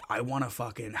 no, like I want to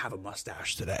fucking have a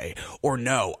mustache today, or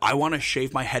no, I want to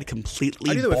shave my head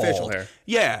completely. I do that bald. with facial hair.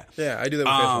 Yeah, I do that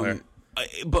with facial hair.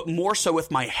 But more so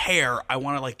with my hair, I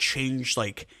want to like change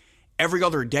like every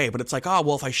other day. But it's like, oh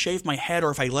well, if I shave my head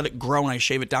or if I let it grow and I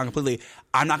shave it down completely,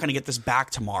 I'm not going to get this back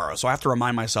tomorrow. So I have to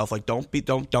remind myself like, don't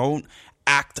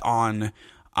act on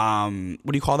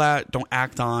what do you call that? Don't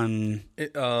act on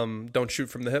don't shoot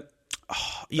from the hip.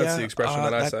 That's the expression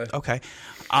that I say. Okay.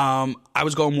 I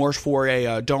was going more for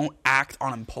a don't act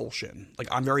on impulsion. Like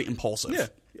I'm very impulsive. Yeah.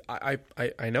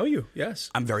 I know you.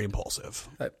 Yes. I'm very impulsive.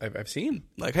 I've seen.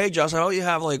 Like, hey, Justin, I know you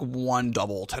have like 1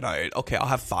 double tonight. Okay, I'll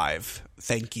have 5.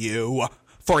 Thank you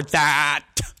for that.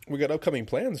 We got upcoming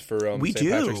plans for we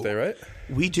St. Patrick's Day, right?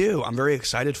 We do. I'm very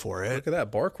excited for it. Look at that,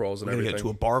 bar crawls and We're going to everything.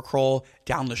 get to a bar crawl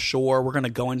down the shore. We're going to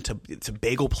go into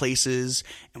bagel places,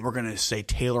 and we're going to say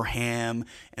Taylor Ham,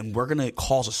 and we're going to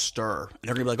cause a stir. And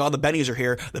they're going to be like, oh, the Bennies are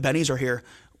here. The Bennies are here.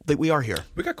 We are here.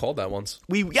 We got called that once.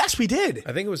 Yes, we did.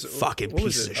 I think it was fucking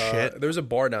pieces of shit. There was a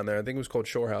bar down there. I think it was called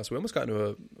Shore House. We almost got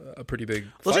into a pretty big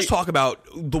fight. Let's just talk about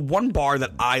the one bar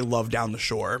that I love down the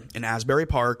shore in Asbury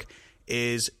Park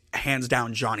is hands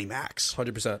down Johnny Mac's.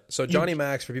 100%. So Johnny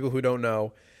Mac's, for people who don't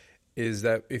know, is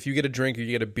that if you get a drink or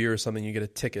you get a beer or something, you get a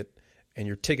ticket, and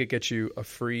your ticket gets you a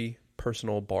free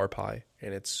personal bar pie,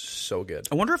 and it's so good.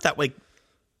 I wonder if that like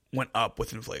went up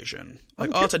with inflation. Like,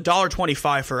 it's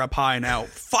 $1.25 for a pie now.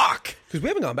 Fuck. Because we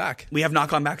haven't gone back. We have not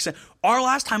gone back since. Our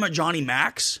last time at Johnny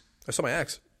Mac's. I saw my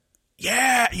ex.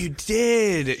 Yeah, you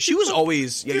did. She was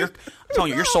always. Yeah, I'm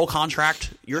telling you, your soul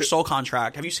contract. Your soul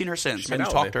contract. Have you seen her since? Have you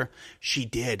talked to her? She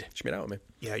did. She made out with me.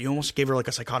 Yeah, you almost gave her like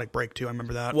a psychotic break too. I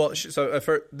remember that. Well,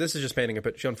 this is just painting a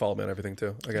picture. She unfollowed me on everything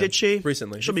too. Again. Did she?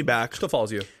 Recently. She'll be back. Still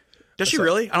follows you. Does she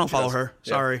really? I don't follow her.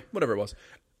 Yeah, Sorry. whatever it was.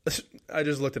 I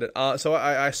just looked at it. So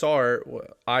I saw her.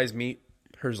 Eyes meet.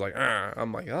 Hers like,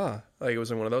 I'm like, like it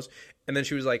was in one of those. And then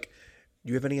she was like, "Do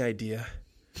you have any idea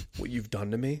what you've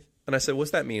done to me?" And I said,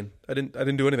 "What's that mean? I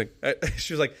didn't do anything."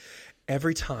 She was like,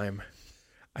 "Every time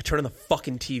I turn on the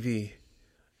fucking TV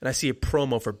and I see a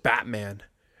promo for Batman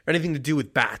or anything to do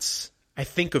with bats, I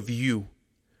think of you."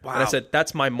 Wow. And I said,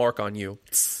 "That's my mark on you."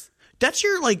 That's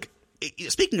your like.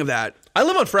 Speaking of that, I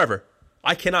live on forever.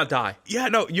 I cannot die. Yeah,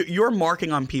 no, your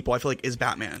marking on people, I feel like, is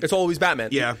Batman. It's always Batman.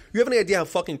 Yeah. You have any idea how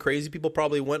fucking crazy people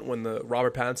probably went when the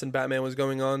Robert Pattinson Batman was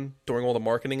going on during all the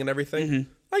marketing and everything?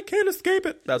 Mm-hmm. I can't escape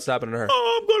it. That's happening to her.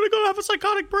 Oh, I'm going to go have a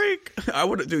psychotic break. I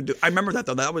would, dude. I remember that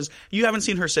though. That was you haven't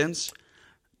seen her since.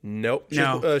 Nope. She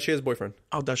has a boyfriend.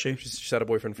 Oh, does she? She's had a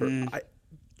boyfriend for.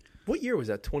 What year was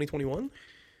that? 2021.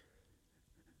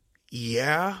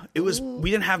 Yeah, it was.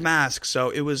 We didn't have masks, so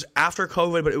it was after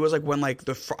COVID. But it was like when like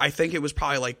I think it was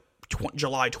probably like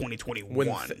July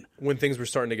 2021 when things were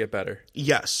starting to get better.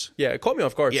 Yes. Yeah, it caught me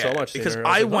off guard so much because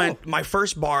I went. My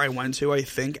first bar I went to, I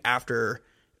think after.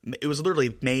 It was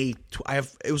literally May.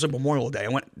 It was a Memorial Day. I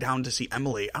went down to see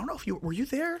Emily. I don't know if were you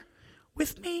there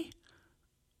with me,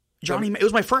 Johnny. It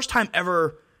was my first time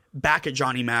ever back at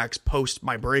Johnny Mac's post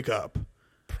my breakup.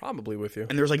 Probably with you.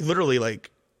 And there was like literally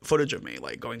like footage of me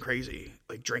like going crazy,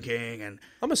 like drinking and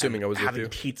I'm assuming I was having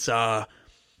with you. Pizza.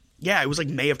 Yeah, it was like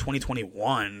May of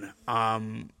 2021.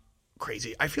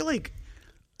 Crazy. I feel like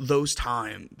those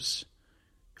times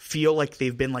feel like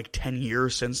they've been like 10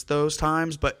 years since those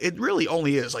times, but it really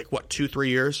only is like what 2-3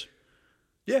 years.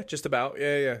 Yeah, just about.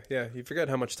 Yeah. You forget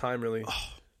how much time really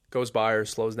goes by or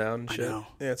slows down and shit. I know.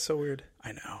 Yeah, it's so weird.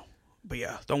 I know. But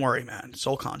yeah, don't worry, man.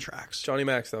 Soul contracts. Johnny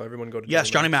Mac's, though. Everyone go to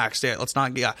Johnny Mac's. Yeah, let's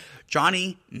not. Yeah,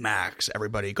 Johnny Mac's.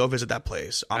 Everybody, go visit that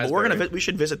place. But we're gonna. We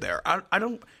should visit there. I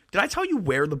don't. Did I tell you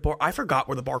where the bar? I forgot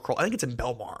where the bar crawl. I think it's in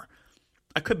Belmar.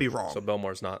 I could be wrong. So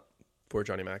Belmar's not where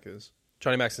Johnny Mac is.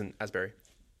 Johnny Mac's in Asbury.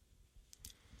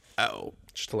 Oh,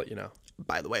 just to let you know.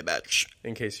 By the way, bitch.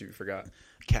 In case you forgot.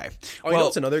 Okay. Oh, well,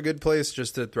 it's another good place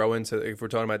just to throw into if we're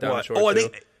talking about down the shore. Oh, I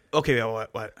think. Okay,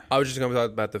 what? I was just going to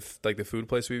talk about the food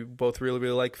place we both really,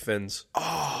 really like, Finn's.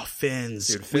 Oh, Finn's.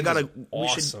 Dude, Finn's is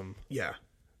awesome. Yeah.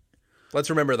 Let's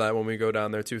remember that when we go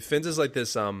down there too. Finn's is like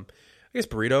this, I guess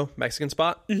burrito Mexican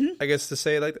spot. I guess to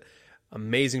say like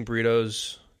amazing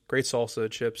burritos, great salsa,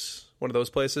 chips. One of those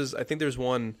places. I think there's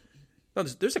one. No,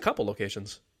 there's a couple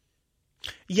locations.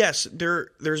 Yes,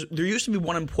 there used to be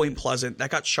one in Point Pleasant that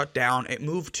got shut down. It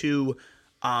moved to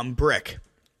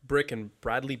Brick and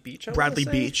Bradley Beach. Bradley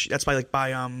Beach. That's by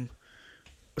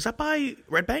was that by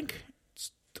Red Bank?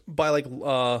 By like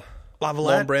Lavalette?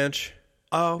 Long Branch.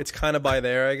 Oh, It's kind of by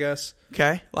there, I guess.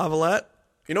 okay, Lavalette.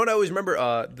 You know what I always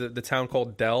remember? The town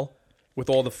called Dell with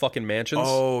all the fucking mansions.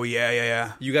 Oh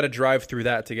yeah. You got to drive through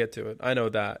that to get to it. I know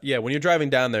that. Yeah, when you're driving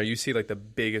down there, you see like the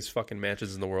biggest fucking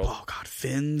mansions in the world. Oh God,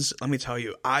 Finn's. Let me tell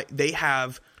you, they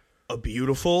have a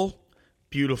beautiful.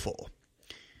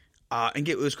 And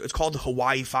it's called the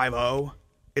Hawaii 5-0.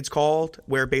 It's called,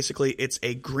 where basically it's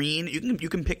a green. You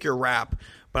can pick your wrap,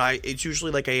 but it's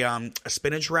usually like a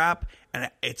spinach wrap,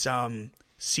 and it's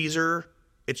Caesar.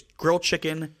 It's grilled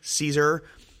chicken Caesar,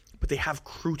 but they have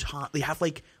crouton. They have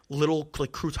like little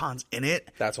like croutons in it.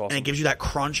 That's awesome. And it gives you that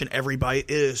crunch in every bite.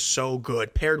 It is so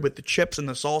good. Paired with the chips and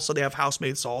the salsa, they have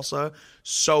house-made salsa.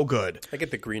 So good. I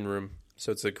get the green room,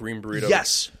 so it's a green burrito.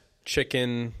 Yes.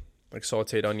 Chicken, like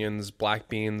sauteed onions, black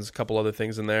beans, a couple other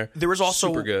things in there. There was also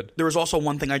super good. There was also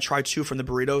one thing I tried too from the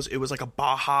burritos. It was like a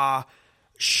Baja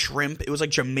shrimp. It was like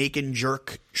Jamaican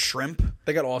jerk shrimp.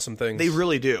 They got awesome things. They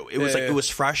really do. It was it was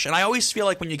fresh, and I always feel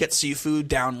like when you get seafood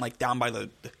down by the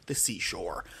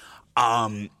seashore,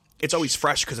 it's always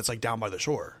fresh because it's like down by the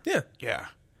shore. Yeah.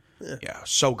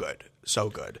 So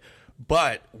good.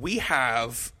 But we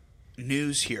have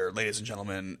news here, ladies and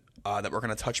gentlemen, that we're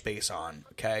going to touch base on.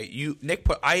 Okay, Nick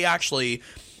put a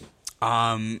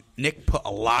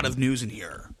lot of news in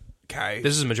here. Okay,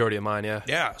 this is a majority of mine.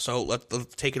 Yeah. So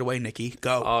let's take it away, Nikki.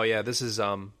 Go. Oh yeah, this has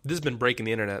been breaking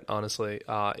the internet. Honestly,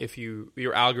 if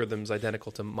your algorithm's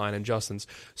identical to mine and Justin's.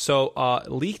 So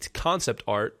leaked concept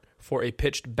art for a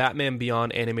pitched Batman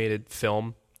Beyond animated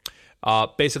film,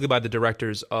 basically by the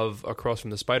directors of Across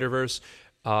from the Spider-Verse,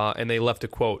 and they left a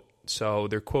quote. So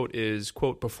their quote is,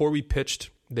 quote, "Before we pitched,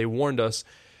 they warned us,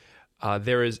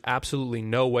 there is absolutely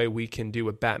no way we can do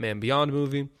a Batman Beyond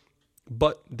movie,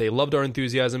 but they loved our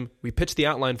enthusiasm. We pitched the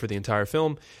outline for the entire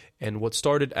film, and what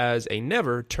started as a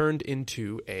never turned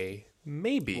into a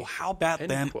maybe." Well, how about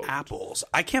them apples?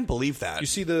 I can't believe that. You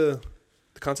see the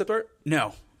concept art?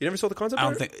 No. You never saw the concept art? I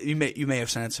don't think you may have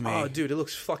sent it to me. Oh, dude, it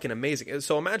looks fucking amazing.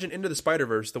 So imagine Into the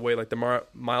Spider-Verse the way like the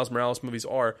Miles Morales movies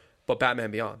are, but Batman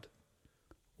Beyond.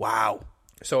 Wow.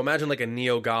 So imagine like a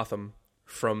Neo Gotham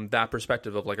from that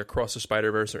perspective of like Across the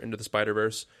Spider-Verse or Into the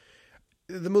Spider-Verse.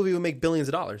 The movie would make billions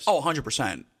of dollars. Oh,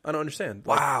 100%. I don't understand.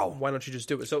 Wow. Like, why don't you just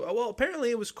do it? So, well,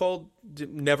 apparently it was called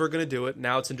Never Gonna Do It.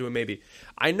 Now it's into a maybe.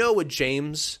 I know with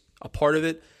James, a part of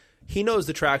it, he knows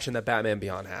the traction that Batman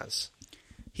Beyond has.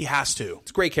 He has to.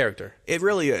 It's a great character. It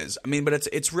really is. I mean, but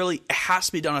it's really, it has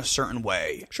to be done a certain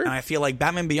way. Sure. And I feel like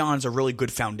Batman Beyond is a really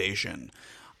good foundation.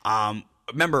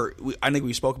 Remember, I think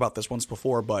we spoke about this once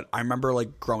before, but I remember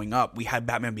like growing up, we had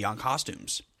Batman Beyond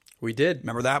costumes. We did.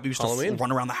 Remember that? We used to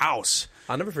run around the house.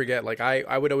 I'll never forget. Like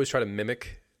I would always try to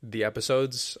mimic the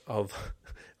episodes of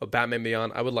Batman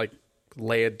Beyond. I would like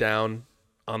lay it down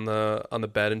on the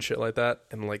bed and shit like that,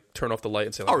 and like turn off the light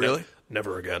and say, like, "Oh, really?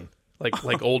 Never again."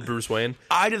 Like old Bruce Wayne.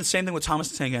 I did the same thing with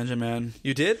Thomas the Tank Engine, man.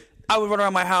 You did? I would run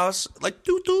around my house like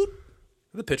doot doot.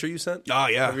 The picture you sent? Oh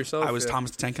yeah, of yourself? I was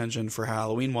Thomas the Tank Engine for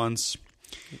Halloween once.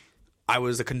 I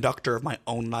was the conductor of my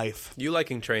own life. You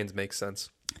liking trains makes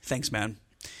sense. Thanks, man.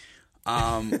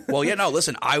 Well, yeah, no,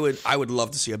 listen, I would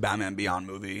love to see a Batman Beyond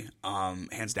movie,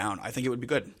 hands down. I think it would be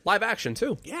good. Live action,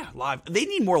 too. Yeah, live. They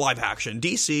need more live action.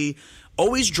 DC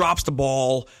always drops the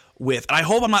ball with, and I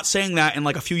hope I'm not saying that in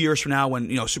like a few years from now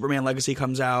when, Superman Legacy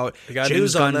comes out,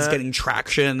 James Gunn's getting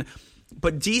traction.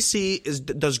 But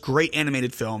DC does great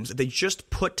animated films that they just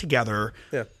put together.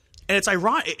 Yeah. And it's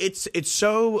ironic. It's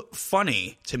so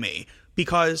funny to me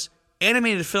because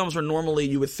animated films where normally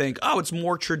you would think, oh, it's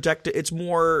more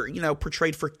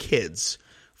portrayed for kids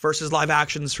versus live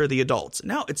actions for the adults.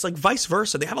 No, it's like vice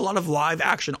versa. They have a lot of live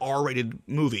action R-rated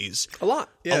movies. A lot.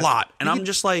 Yeah. A lot. And I'm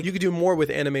just like... You could do more with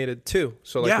animated, too.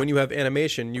 So, when you have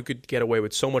animation, you could get away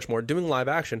with so much more. Doing live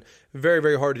action, very,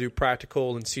 very hard to do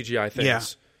practical and CGI things. Yeah.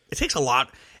 It takes a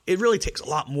lot. It really takes a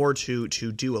lot more to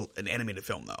do an animated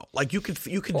film, though. Like, you could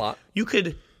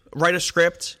write a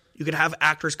script... You could have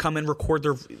actors come in, record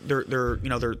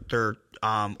their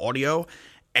audio,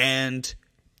 and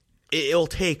it'll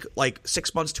take like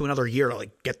 6 months to another year to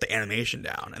like get the animation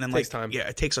down, and then takes time. Yeah,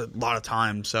 it takes a lot of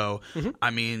time. So I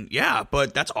mean, yeah,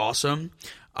 but that's awesome.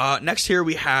 Next here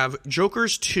we have Joker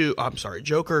 2.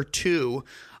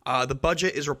 The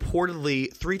budget is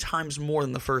reportedly 3 times more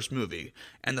than the first movie,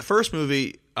 and the first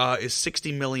movie is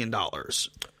 $60 million.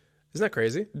 Isn't that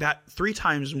crazy? That 3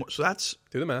 times more. So that's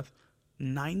Do the math.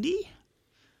 90,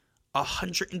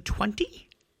 120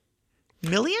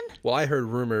 million. Well, I heard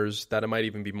rumors that it might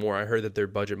even be more. I heard that their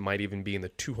budget might even be in the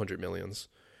 200 millions.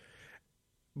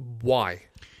 Why?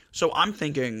 So I'm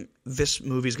thinking this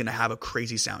movie is going to have a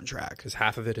crazy soundtrack. Because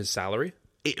half of it is salary.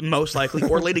 Most likely,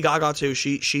 or Lady Gaga too.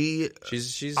 She's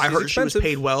I heard expensive. she was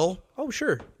paid well. Oh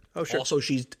sure. Also,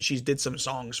 she's did some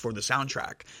songs for the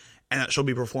soundtrack, and that she'll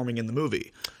be performing in the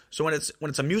movie. So when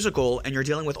it's a musical and you're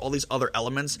dealing with all these other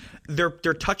elements, they're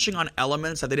touching on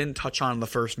elements that they didn't touch on in the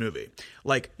first movie.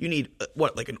 Like you need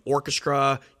like an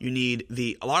orchestra. You need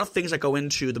a lot of things that go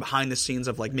into the behind the scenes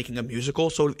of like making a musical.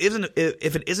 So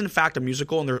if it is in fact a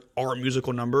musical and there are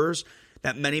musical numbers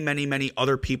that many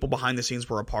other people behind the scenes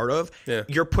were a part of,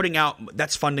 you're putting out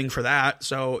that's funding for that.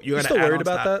 So you got to still worried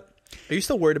about that? Are you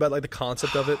still worried about like the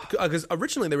concept of it? Because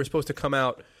originally they were supposed to come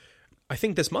out, I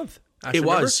think, this month. It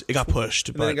was. It got pushed.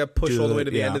 And then it got pushed all the way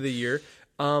to the end of the year.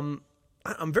 I'm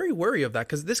very wary of that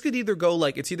because this could either go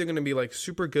like it's either going to be like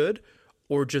super good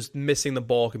or just missing the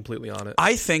ball completely on it.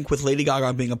 I think with Lady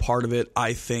Gaga being a part of it,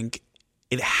 I think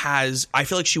it has. I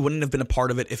feel like she wouldn't have been a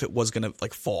part of it if it was going to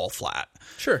like fall flat.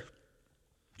 Sure.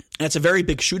 And it's a very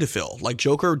big shoe to fill. Like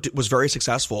Joker was very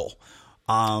successful.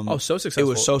 So successful. It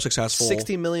was so successful.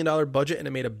 $60 million budget and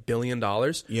it made $1 billion.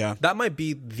 Yeah. That might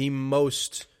be the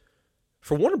most,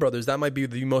 for Warner Brothers, that might be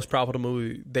the most profitable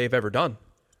movie they've ever done.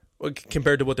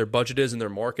 Compared to what their budget is and their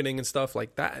marketing and stuff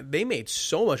like that. They made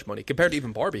so much money compared to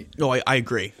even Barbie. No, I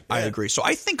agree. Yeah. I agree. So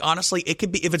I think, honestly, it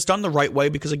could be, if it's done the right way,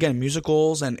 because, again,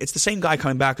 musicals, and it's the same guy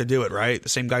coming back to do it, right? The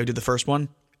same guy who did the first one?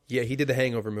 Yeah, he did the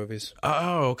Hangover movies.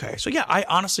 Oh, okay. So, yeah,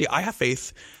 I have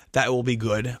faith that it will be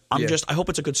good. I hope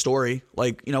it's a good story.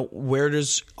 Like, where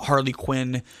does Harley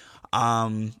Quinn,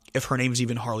 if her name's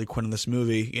even Harley Quinn in this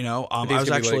movie, I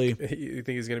was actually... you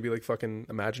think he's going to be, like, fucking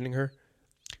imagining her?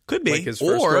 Could be. Like his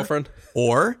first girlfriend?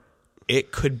 Or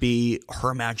it could be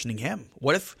her imagining him.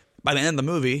 What if, by the end of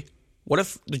the movie, what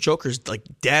if the Joker's, like,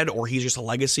 dead, or he's just a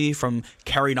legacy from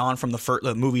carried on from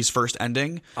the movie's first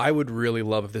ending? I would really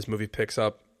love if this movie picks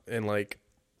up in, like,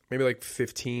 maybe like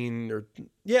 15 or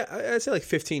I'd say like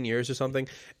 15 years or something,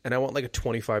 and I want like a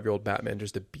 25-year-old Batman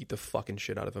just to beat the fucking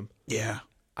shit out of him. Yeah,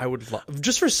 I would love,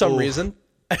 just for some reason.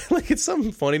 Like, it's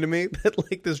something funny to me that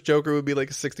like this Joker would be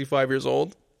like 65 years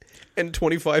old and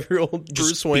 25-year-old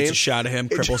Bruce Wayne beats a shot at him,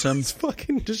 cripples him,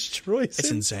 fucking destroys him.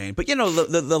 It's insane. But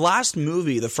the last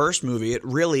movie, the first movie, it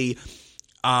really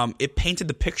it painted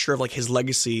the picture of like his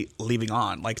legacy leaving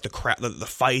on, like the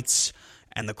fights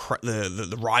and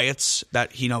the riots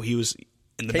that he was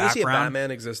in the background. Can you see a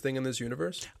Batman existing in this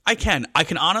universe? I can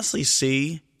honestly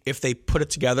see, if they put it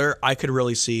together, I could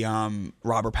really see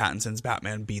Robert Pattinson's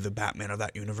Batman be the Batman of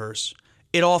that universe.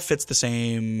 It all fits the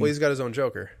same. Well, he's got his own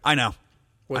Joker. I know.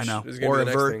 Which is going to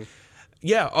be the next thing.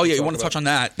 Yeah. Oh, yeah. You want to touch on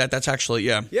that? That's actually,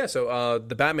 yeah. Yeah. So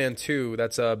the Batman 2,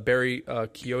 that's Barry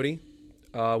Keoghan,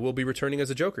 will be returning as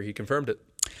a Joker. He confirmed it.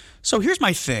 So here's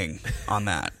my thing on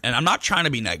that, and I'm not trying to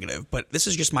be negative, but this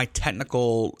is just my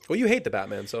technical. Well, you hate the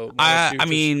Batman, so I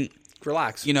mean,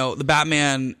 relax. The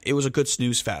Batman, it was a good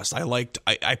snooze fest.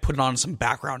 I put it on some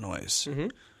background noise.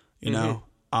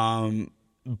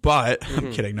 But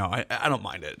I'm kidding. No, I don't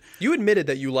mind it. You admitted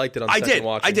that you liked it on second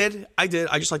watching. I did.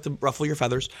 I just like to ruffle your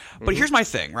feathers. But here's my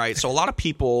thing, right? So a lot of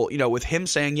people, with him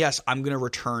saying, yes, I'm going to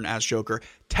return as Joker,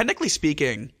 technically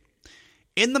speaking,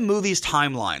 in the movie's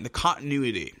timeline, the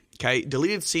continuity, okay,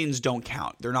 deleted scenes don't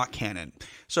count. They're not canon.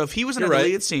 So if he was in a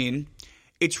deleted scene,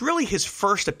 it's really his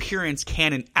first appearance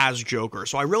canon as Joker.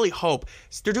 So I really hope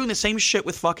they're doing the same shit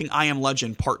with fucking I Am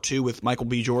Legend Part 2 with Michael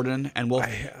B. Jordan and Wolf.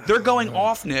 They're going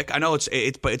off, Nick. I know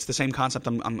but it's the same concept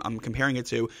I'm comparing it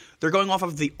to. They're going off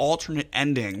of the alternate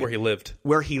ending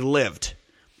where he lived.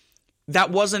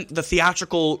 That wasn't the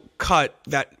theatrical cut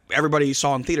that everybody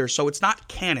saw in theaters, so it's not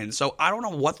canon. So I don't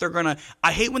know what they're gonna.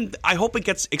 I hope it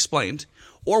gets explained.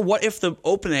 Or what if the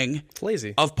opening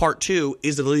of Part 2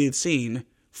 is the deleted scene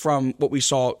from what we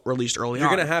saw released early on?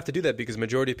 You're going to have to do that because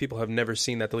majority of people have never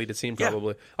seen that deleted scene,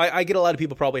 probably. Yeah. I get a lot of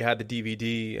people probably had the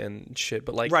DVD and shit,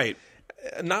 but like, right.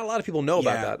 Not a lot of people know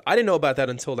about that. I didn't know about that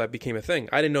until that became a thing.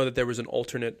 I didn't know that there was an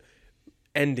alternate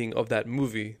ending of that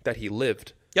movie that he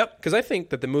lived. Yep. Because I think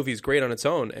that the movie is great on its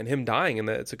own, and him dying in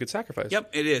that, it's a good sacrifice.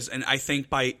 Yep, it is. And I think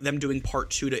by them doing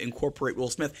Part 2 to incorporate Will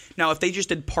Smith. Now, if they just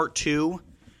did Part 2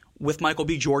 with Michael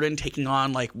B. Jordan taking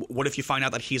on, like, what if you find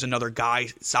out that he's another guy,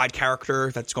 side character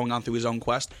that's going on through his own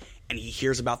quest, and he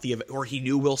hears about or he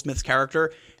knew Will Smith's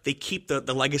character, they keep the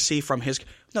legacy from his.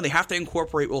 No, they have to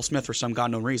incorporate Will Smith for some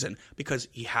god known reason because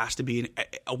he has to be in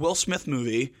a Will Smith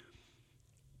movie.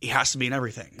 He has to be in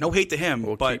everything. No hate to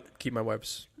him, but keep my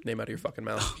wife's name out of your fucking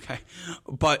mouth. Okay,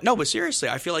 but seriously,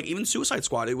 I feel like even Suicide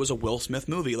Squad, it was a Will Smith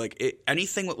movie. Like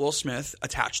anything with Will Smith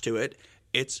attached to it,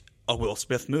 it's a Will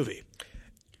Smith movie.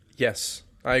 Yes,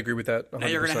 I agree with that. 100%. Now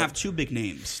you're gonna have two big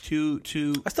names. Two.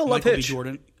 I still love Michael Hitch. B.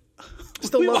 Jordan. I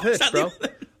still love Hitch, bro.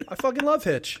 I fucking love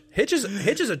Hitch. Hitch is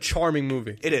a charming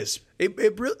movie. It is.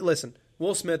 It really, listen,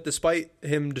 Will Smith, despite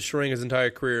him destroying his entire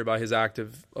career by his act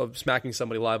of smacking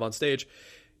somebody live on stage,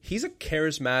 he's a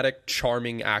charismatic,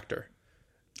 charming actor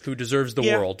who deserves the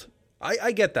world.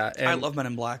 I get that. And I love Men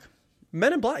in Black.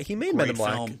 Men in Black. He made Men in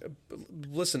Black. Film.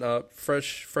 Listen,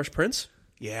 Fresh Prince.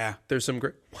 Yeah. There's some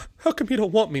great. How come you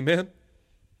don't want me, man?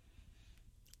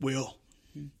 Will.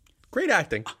 Great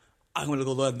acting. I'm gonna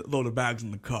go load the bags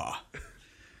in the car.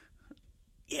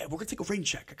 Yeah, we're gonna take a rain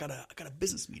check. I got a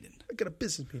business meeting.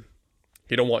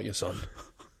 He don't want you, son.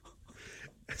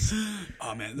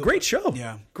 Oh man, great show.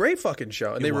 Yeah, great fucking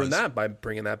show. And they ruined that by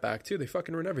bringing that back too. They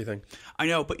fucking ruined everything. I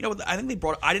know, but you know, I think they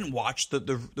brought. I didn't watch the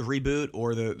reboot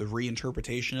or the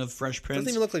reinterpretation of Fresh Prince. Doesn't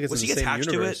even look like it's was in he the same attached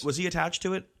universe. to it? Was he attached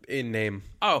to it in name?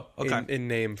 Oh, okay. In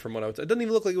name, from what I would say, it doesn't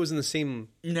even look like it was in the same.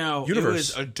 No,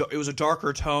 universe. It was a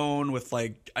darker tone with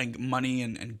like money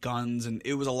and guns, and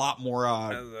it was a lot more.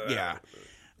 Yeah,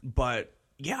 but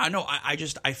yeah, I know.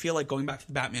 I feel like going back to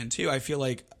the Batman 2, I feel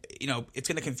like it's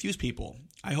going to confuse people.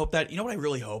 I hope that what I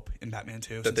really hope in Batman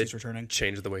 2 since he's returning,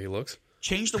 change the way he looks.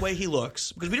 Change the way he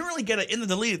looks, because we didn't really get it in the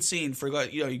deleted scene. For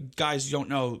you guys, you don't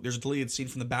know, there's a deleted scene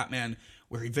from the Batman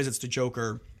where he visits the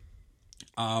Joker.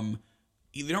 They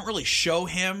don't really show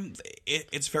him.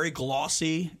 It's very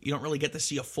glossy. You don't really get to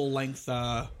see a full length.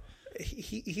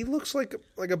 He looks like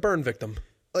a burn victim.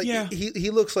 Like, yeah, he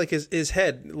looks like his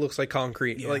head looks like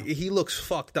concrete. Yeah. Like he looks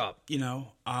fucked up.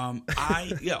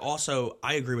 Also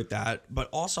I agree with that, but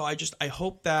also I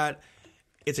hope that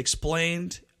it's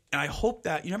explained, and I hope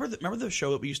that remember the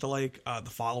show that we used to like, The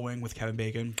Following with Kevin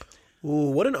Bacon.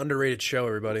 Ooh, what an underrated show,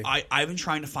 everybody. I've been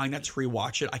trying to find that to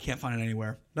rewatch it. I can't find it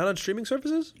anywhere. Not on streaming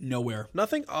services? Nowhere.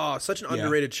 Nothing? Oh, such an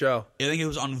underrated show. I think it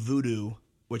was on Vudu,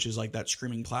 which is like that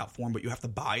streaming platform, but you have to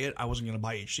buy it. I wasn't going to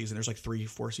buy each season. There's like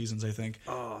 3-4 seasons, I think.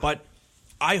 Oh. But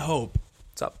I hope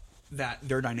that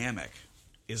their dynamic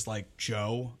is like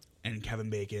Joe and Kevin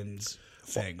Bacon's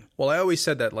thing. Well, I always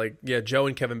said that, like, yeah, Joe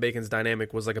and Kevin Bacon's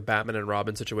dynamic was like a Batman and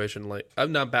Robin situation. Like,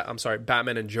 I'm sorry,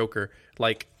 Batman and Joker.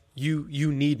 Like, you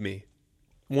need me.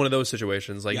 One of those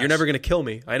situations. Like, You're never going to kill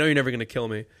me. I know you're never going to kill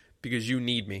me because you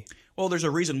need me. Well, there's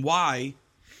a reason why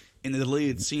in the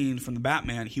deleted scene from the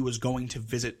Batman, he was going to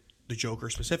visit the Joker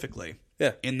specifically.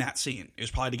 Yeah. In that scene. It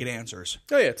was probably to get answers.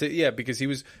 Oh, yeah. Because he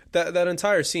was... That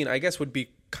entire scene, I guess, would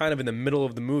be kind of in the middle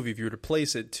of the movie if you were to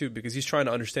place it, too, because he's trying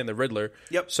to understand the Riddler.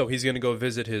 Yep. So he's going to go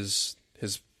visit his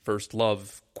first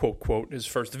love, quote, quote, his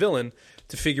first villain,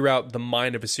 to figure out the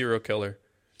mind of a serial killer.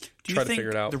 Do you think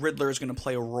the Riddler is going to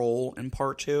play a role in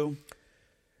part 2?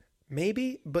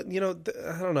 Maybe, but, I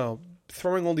don't know.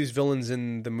 Throwing all these villains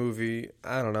in the movie,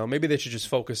 I don't know. Maybe they should just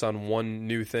focus on one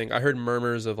new thing. I heard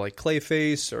murmurs of like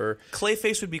Clayface or...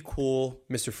 Clayface would be cool.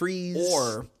 Mr. Freeze.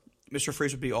 Or Mr.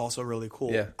 Freeze would be also really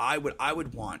cool. Yeah. I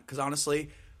would want, because honestly,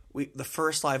 the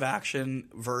first live action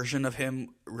version of him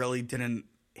really didn't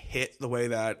hit the way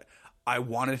that I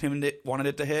wanted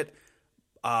it to hit.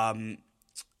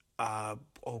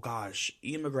 Oh gosh,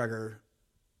 Ian McGregor.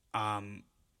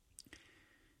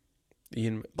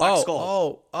 Black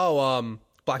Skull.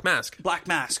 Black Mask. Black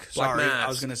Mask. Sorry, I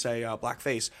was going to say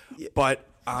Blackface. Yeah. But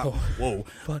whoa.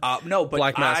 No, but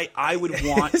Black Mask. I would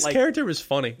want his character was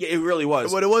funny. Yeah, it really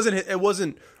was. But it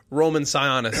wasn't Roman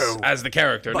Sionis as the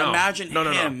character. But no. imagine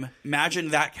him. No. Imagine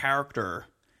that character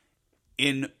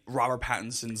in Robert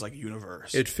Pattinson's like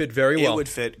universe. It fit very well. It would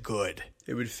fit good.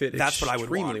 It would fit. That's what I would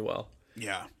want. Extremely well.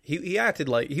 Yeah. He acted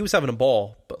like he was having a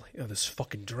ball, but like, this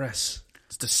fucking dress.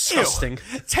 It's disgusting.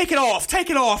 Ew. Take it off.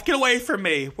 Get away from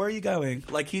me. Where are you going?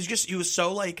 Like he was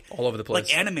so like all over the place.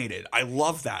 Like animated. I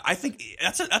love that. I think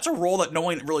that's a role that no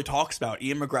one really talks about.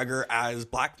 Ian McGregor as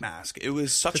Black Mask. It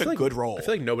was such a good role. I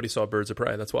feel like nobody saw Birds of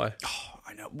Prey. That's why. Oh,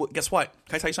 I know. Well, guess what?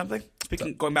 Can I tell you something?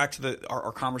 Going back to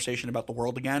our conversation about the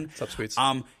world again. What's up, sweets?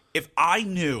 If I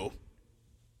knew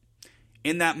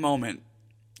in that moment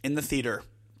in the theater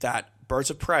that Birds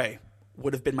of Prey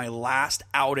would have been my last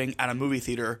outing at a movie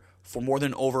theater for more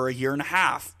than over a year and a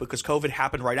half, because COVID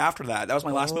happened right after that. That was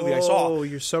my last movie I saw. Oh,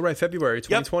 you're so right. February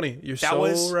 2020. Yep. You're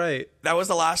so right. That was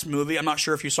the last movie. I'm not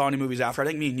sure if you saw any movies after. I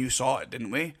think me and you saw it,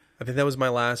 didn't we? I think that was my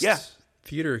last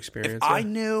theater experience. If I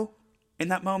knew in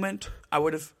that moment, I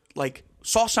would have like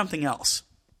saw something else.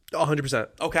 100%.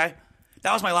 Okay,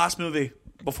 that was my last movie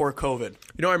before COVID.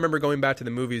 You know, I remember going back to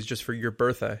the movies just for your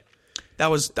birthday. That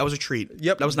was a treat.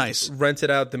 Yep, that was nice. Rented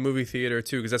out the movie theater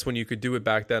too, because that's when you could do it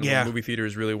back then. Yeah. When movie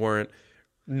theaters really weren't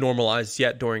normalized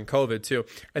yet during COVID too.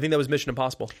 I think that was Mission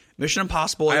Impossible. Mission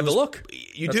Impossible. I have the look.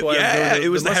 You That's do, why yeah. the It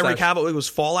was the Henry mustache. Cavill. It was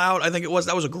Fallout. I think it was.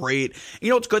 That was a great. You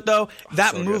know what's good though?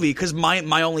 That so movie, because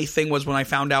my only thing was when I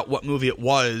found out what movie it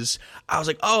was, I was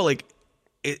like, oh, like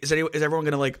is everyone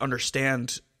gonna like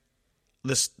understand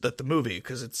the movie,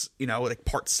 because it's, you know, like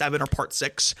part 7 or part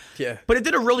 6. Yeah. But it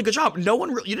did a really good job. You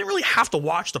didn't really have to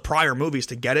watch the prior movies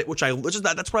to get it,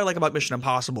 that's what I like about Mission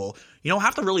Impossible. You don't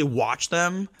have to really watch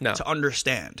them to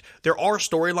understand. There are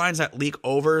storylines that leak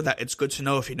over that it's good to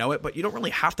know if you know it, but you don't really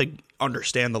have to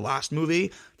understand the last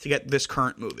movie to get this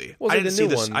current movie. Well, I didn't see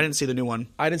one? I didn't see the new one.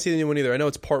 I didn't see the new one either. I know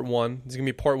it's part 1. It's gonna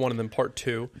be part 1 and then part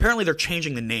 2. Apparently they're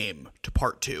changing the name to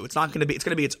part 2. It's gonna be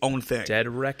its own thing. Dead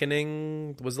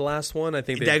Reckoning was the last one. I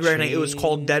think Dead Reckoning. It was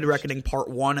called Dead Reckoning Part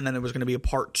 1, and then it was going to be a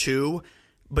Part 2.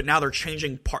 But now they're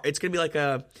changing part. It's going to be like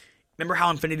a. Remember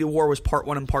how Infinity War was Part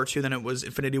 1 and Part 2, then it was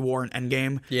Infinity War and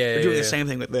Endgame? Yeah, they're doing the same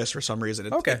thing with this for some reason.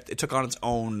 It took on its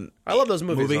own. I love those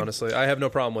movies, honestly. I have no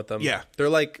problem with them. Yeah. They're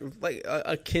like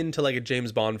akin to like a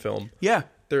James Bond film. Yeah.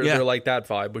 They're like that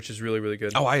vibe, which is really, really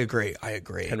good. Oh, I agree.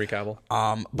 Henry Cavill.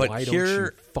 But why here, don't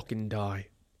you fucking die?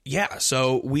 Yeah,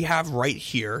 so we have right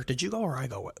here. Did you go or I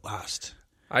go last?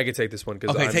 I could take this one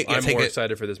because I'm more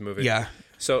excited for this movie. Yeah.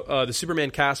 So the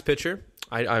Superman cast picture,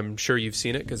 I'm sure you've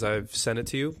seen it because I've sent it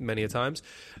to you many a times.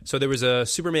 So there was a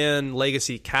Superman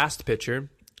Legacy cast picture.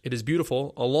 It is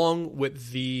beautiful, along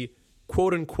with the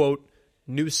quote-unquote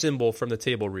new symbol from the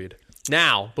table read.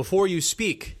 Now, before you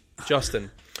speak,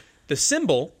 Justin, the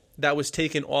symbol that was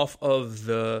taken off of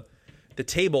the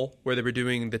table where they were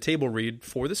doing the table read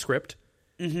for the script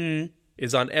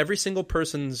is on every single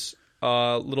person's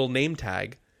little name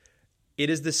tag. It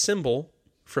is the symbol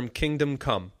from Kingdom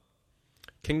Come.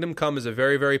 Kingdom Come is a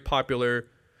very, very popular.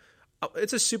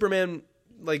 It's a Superman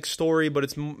like story, but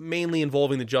it's mainly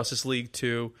involving the Justice League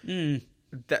too.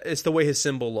 It's the way his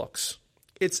symbol looks.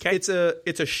 It's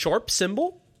a sharp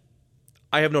symbol.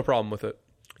 I have no problem with it.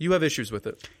 You have issues with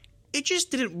it. It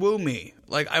just didn't woo me.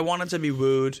 Like, I wanted to be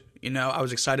wooed. You know, I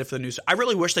was excited for the news. I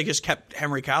really wish they just kept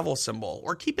Henry Cavill's symbol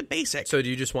or keep it basic. So do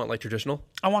you just want like traditional?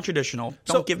 I want traditional.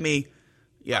 Don't give me.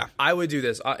 Yeah. I would do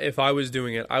this. If I was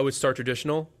doing it, I would start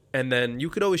traditional, and then you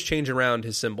could always change around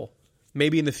his symbol.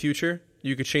 Maybe in the future,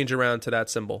 you could change around to that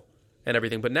symbol and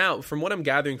everything. But now, from what I'm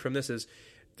gathering from this is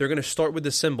they're going to start with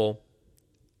the symbol,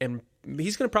 and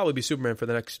he's going to probably be Superman for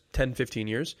the next 10, 15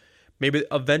 years. Maybe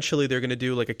eventually they're going to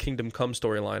do like a Kingdom Come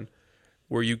storyline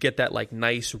where you get that like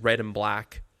nice red and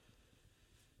black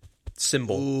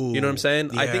symbol. Ooh, you know what I'm saying?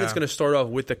 yeah. I think it's going to start off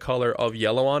with the color of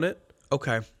yellow on it.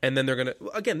 Okay. And then they're going to...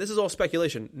 Again, this is all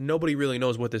speculation. Nobody really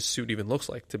knows what this suit even looks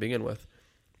like to begin with.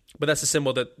 But that's the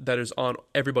symbol that is on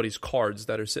everybody's cards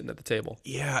that are sitting at the table.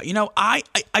 Yeah. You know, I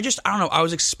don't know. I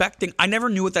was expecting... I never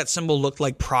knew what that symbol looked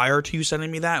like prior to you sending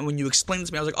me that. And when you explained it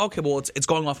to me, I was like, okay, well, it's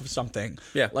going off of something.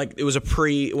 Yeah. Like, it was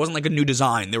it wasn't like a new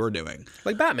design they were doing.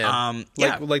 Like Batman.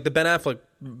 Yeah. Like the Ben Affleck...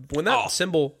 When that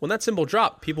symbol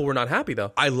dropped, people were not happy,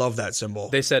 though. I love that symbol.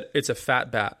 They said, it's a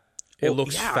fat bat. It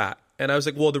looks fat. And I was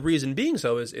like, well, the reason being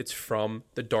so is it's from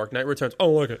The Dark Knight Returns.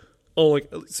 Oh, like it. Oh,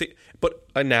 like it. See, but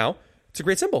now it's a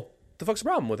great symbol. The fuck's the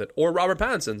problem with it? Or Robert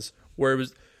Pattinson's, where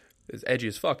it's edgy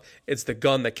as fuck. It's the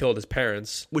gun that killed his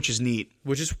parents, which is neat.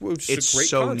 Which is it's a great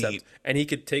so concept. neat. And he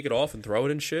could take it off and throw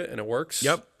it and shit, and it works.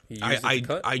 Yep.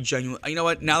 I genuinely. You know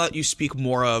what? Now that you speak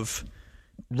more of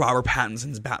Robert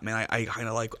Pattinson's Batman, I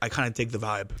kind of dig the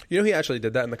vibe. You know, he actually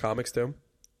did that in the comics too.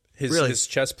 His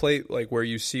chest plate, like where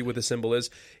you see what the symbol is,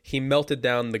 he melted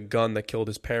down the gun that killed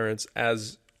his parents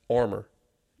as armor.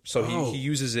 So he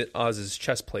uses it as his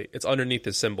chest plate. It's underneath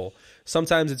his symbol.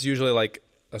 Sometimes it's usually like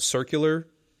a circular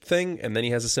thing, and then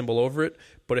he has a symbol over it,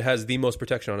 but it has the most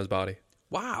protection on his body.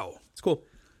 Wow. It's cool.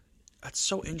 That's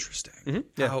so interesting. Mm-hmm.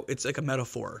 Yeah. How it's like a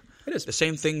metaphor. It is. The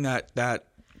same thing that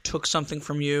took something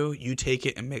from you, you take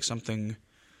it and make something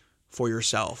for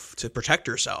yourself, to protect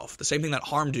yourself. The same thing that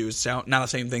harmed you is now the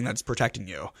same thing that's protecting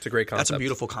you. It's a great concept. That's a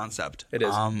beautiful concept. It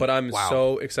is. But I'm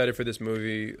so excited for this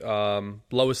movie.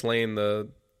 Lois Lane, the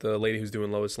lady who's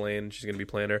doing Lois Lane, she's going to be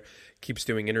playing her, keeps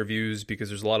doing interviews because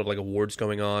there's a lot of like awards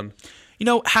going on. You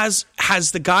know, has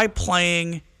the guy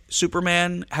playing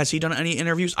Superman, has he done any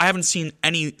interviews? I haven't seen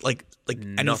any like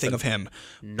anything of him.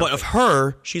 Nothing. But of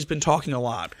her, she's been talking a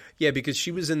lot. Yeah, because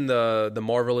she was in the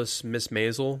Marvelous Miss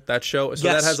Maisel, that show. So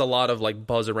that has a lot of like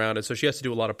buzz around it. So she has to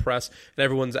do a lot of press, and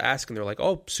everyone's asking, they're like,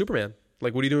 "Oh, Superman.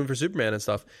 Like, what are you doing for Superman and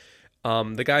stuff?"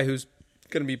 The guy who's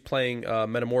going to be playing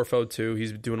Metamorpho too.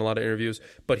 He's doing a lot of interviews,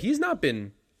 but he's not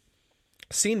been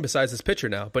seen besides this picture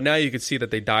now. But now you can see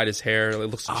that they dyed his hair. It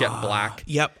looks jet black.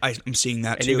 Yep, I'm seeing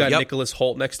that and too. And you got Nicholas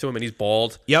Hoult next to him, and he's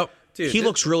bald. Yep. Dude, he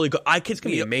looks really good. It's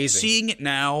going to be amazing. Seeing it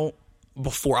now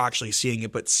before actually seeing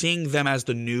it, but seeing them as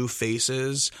the new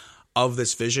faces of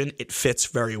this vision, it fits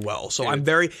very well. So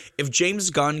if James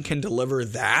Gunn can deliver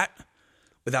that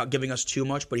without giving us too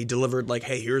much, but he delivered like,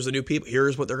 hey, here's the new people,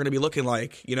 here's what they're going to be looking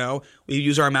like, we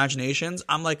use our imaginations.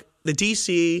 I'm like, the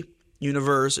DC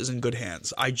universe is in good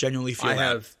hands. I genuinely feel that. I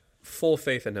have full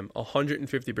faith in him,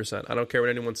 150%. I don't care what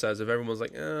anyone says. If everyone's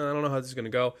like, I don't know how this is going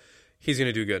to go, he's going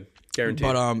to do good.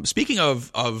 Guaranteed. But speaking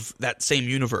of that same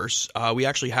universe, we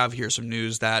actually have here some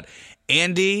news that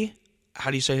Andy, how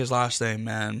do you say his last name,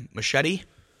 man? Machete?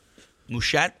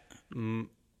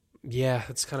 Yeah,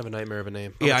 it's kind of a nightmare of a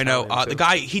name. Yeah, I know. The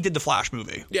guy, he did the Flash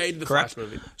movie. Yeah, he did the Correct? Flash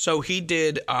movie. So he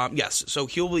did, yes. So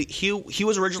he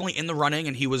was originally in the running,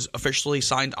 and he was officially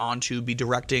signed on to be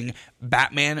directing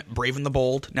Batman: Brave and the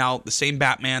Bold. Now, the same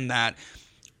Batman that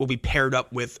will be paired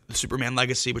up with the Superman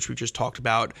Legacy, which we just talked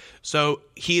about. So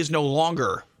he is no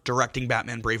longer directing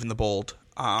Batman: Brave and the Bold.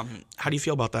 How do you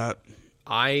feel about that?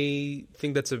 I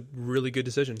think that's a really good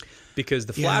decision because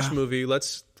the Flash movie,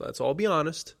 let's all be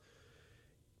honest,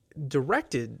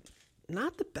 directed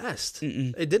not the best.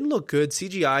 It didn't look good.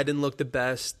 CGI didn't look the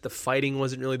best. The fighting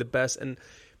wasn't really the best. And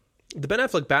the Ben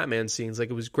Affleck Batman scenes, like,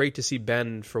 it was great to see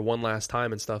Ben for one last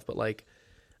time and stuff, but like,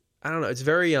 I don't know. It's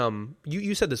very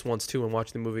you said this once too when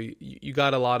watching the movie. You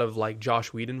got a lot of like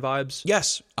Josh Whedon vibes.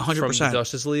 Yes, 100%. From the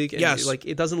Justice League. And yes, like,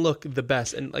 it doesn't look the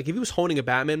best. And like, if he was honing a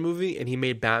Batman movie and he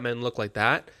made Batman look like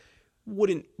that,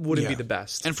 wouldn't be the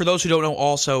best. And for those who don't know,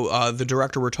 also the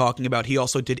director we're talking about, he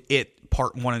also did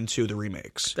Part 1 and 2, the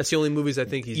remakes. That's the only movies I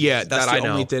think he's that's that the I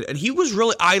only know. did. And he was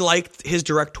really, I liked his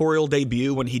directorial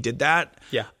debut when he did that.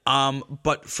 Yeah.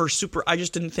 But for I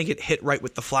just didn't think it hit right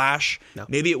with the Flash. No.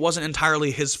 Maybe it wasn't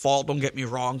entirely his fault. Don't get me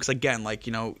wrong, because again, like,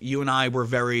 you and I were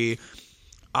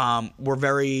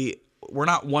we're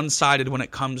not one-sided when it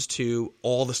comes to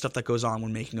all the stuff that goes on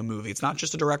when making a movie. It's not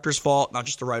just the director's fault, not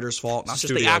just the writer's fault, not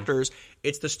just the actors.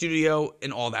 It's the studio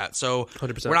and all that. So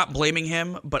 100%. We're not blaming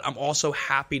him, but I'm also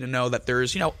happy to know that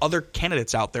there's, other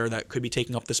candidates out there that could be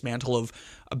taking up this mantle of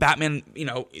a Batman.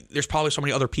 There's probably so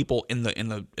many other people in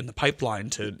the pipeline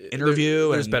to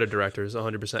interview. There's better directors,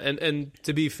 100%. And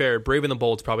to be fair, Brave and the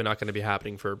Bold's probably not going to be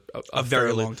happening for a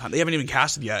very long time. They haven't even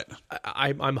casted yet.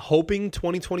 I'm hoping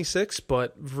 2026,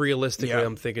 but realistically,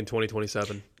 I'm thinking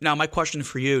 2027. Now, my question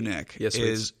for you, Nick,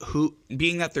 is who,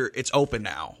 being that it's open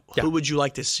now, who would you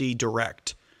like to see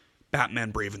direct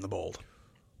Batman: Brave and the Bold?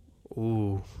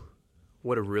 Ooh,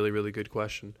 what a really, really good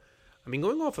question. I mean,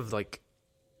 going off of like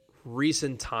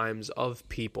recent times of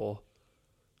people,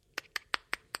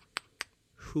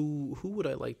 who would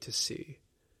I like to see?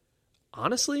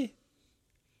 Honestly,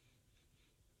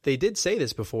 they did say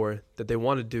this before, that they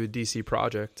wanted to do a DC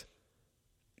project.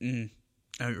 I know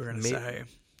what you were going to say.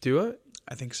 Do it?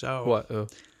 I think so. What? Oh.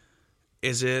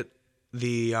 Is it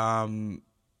the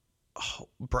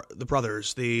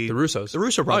brothers, the Russos, the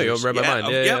Russo brothers? Oh, you read my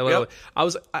mind. Yeah.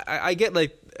 I get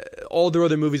like all their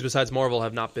other movies besides Marvel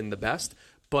have not been the best,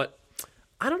 but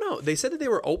I don't know. They said that they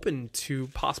were open to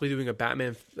possibly doing a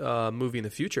Batman movie in the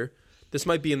future. This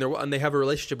might be in their, and they have a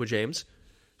relationship with James,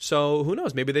 so who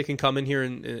knows? Maybe they can come in here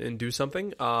and do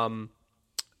something.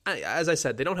 As I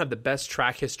said, they don't have the best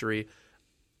track history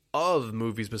of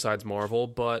movies besides Marvel,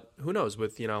 but who knows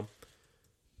with them.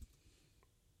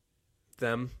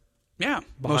 Yeah,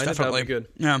 most definitely. That would be good.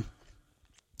 Yeah.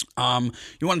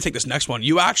 You want to take this next one?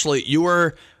 You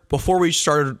were, before we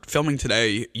started filming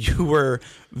today, you were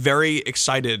very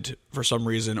excited for some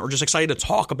reason, or just excited to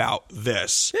talk about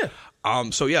this. Yeah.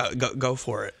 So yeah, go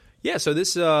for it. Yeah. So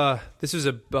this is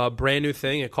a brand new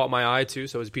thing. It caught my eye too.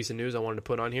 So it was a piece of news I wanted to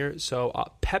put on here. So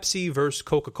Pepsi versus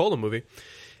Coca-Cola movie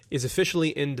is officially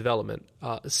in development.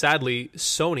 Sadly,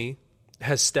 Sony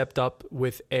has stepped up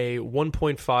with a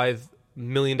 $1.5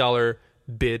 million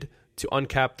bid to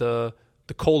uncap the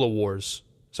Cola Wars.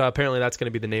 So apparently that's going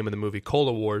to be the name of the movie,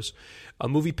 Cola Wars, a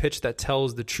movie pitch that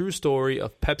tells the true story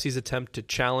of Pepsi's attempt to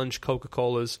challenge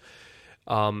Coca-Cola's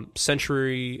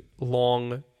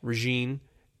century-long regime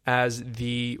as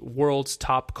the world's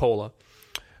top cola.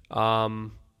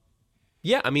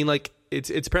 Yeah, I mean, like, it's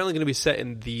apparently going to be set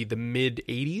in the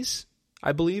mid-'80s,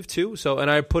 I believe, too. So,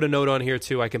 and I put a note on here,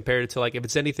 too. I compared it to, like, if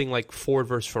it's anything like Ford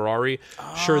versus Ferrari,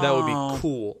 sure, that would be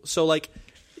cool. So, like,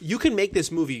 you can make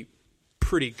this movie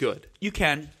pretty good. You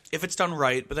can, if it's done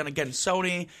right. But then again,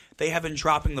 Sony, they have been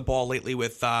dropping the ball lately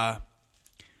with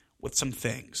some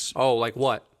things. Oh, like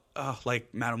what?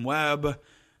 Like Madam Web.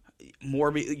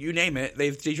 Morbius, you name it.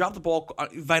 They dropped the ball.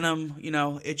 Venom,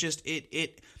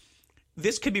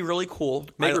 this could be really cool.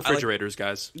 Make refrigerators,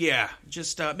 guys. Yeah,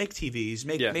 just make TVs.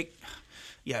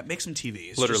 Make some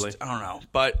TVs. Literally. Just, I don't know.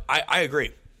 But I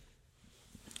agree.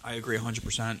 I agree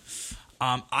 100%.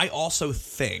 I also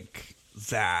think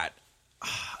that,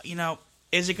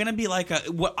 is it going to be like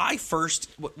what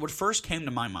first came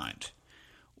to my mind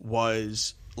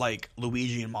was like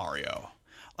Luigi and Mario.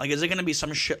 Like, is it going to be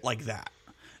some shit like that?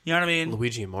 You know what I mean?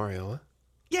 Luigi and Mario, what?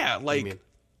 Yeah, like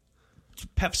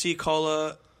Pepsi,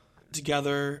 Cola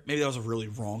together. Maybe that was a really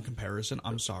wrong comparison.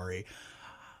 I'm sorry.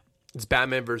 It's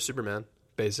Batman versus Superman,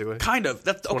 basically. Kind of.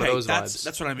 That's okay. One of those that's vibes.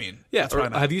 that's what I mean. Yeah. That's what I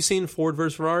mean. Have you seen Ford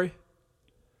versus Ferrari?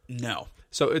 No.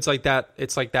 So it's like that.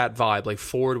 It's like that vibe. Like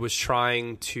Ford was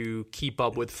trying to keep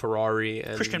up with Ferrari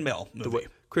and Christian Bale movie.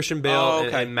 Christian Bale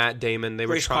and Matt Damon. They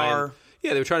were trying. Car.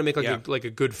 Yeah, they were trying to make like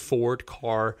a good Ford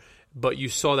car, but you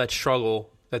saw that struggle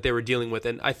that they were dealing with,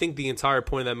 and I think the entire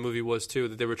point of that movie was too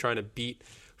that they were trying to beat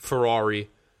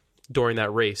Ferrari during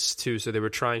that race too. So they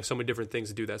were trying so many different things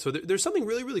to do that. So there's something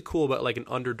really, really cool about like an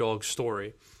underdog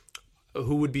story.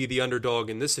 Who would be the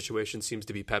underdog in this situation seems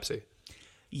to be Pepsi.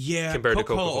 Yeah, compared to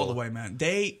Coca-Cola Coca-Cola all the way, man.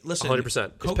 They listen.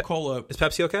 100%. Coca-Cola. Is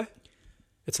Pepsi okay?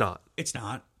 It's not. It's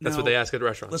not. That's what they ask at the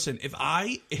restaurant. Listen, it's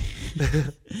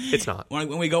not.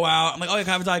 When we go out, I'm like, oh, you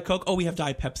can have a Diet Coke. Oh, we have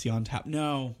Diet Pepsi on tap.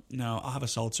 No, I'll have a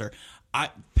seltzer.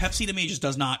 Pepsi to me just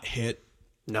does not hit.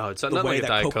 No, it's not the way like a that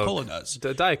Diet Coca-Cola Coke. does.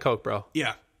 The Diet Coke, bro.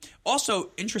 Yeah.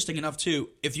 Also, interesting enough too,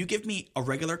 if you give me a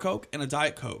regular Coke and a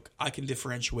Diet Coke, I can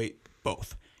differentiate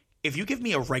both. If you give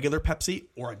me a regular Pepsi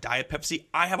or a Diet Pepsi,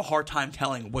 I have a hard time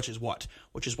telling which is what,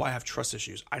 which is why I have trust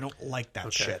issues. I don't like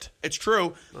that shit. It's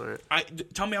true. All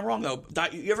right. Tell me I'm wrong, though.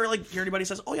 You ever hear anybody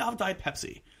says, oh, yeah, I'll have Diet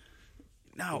Pepsi?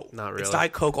 No. Not really. It's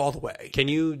Diet Coke all the way. Can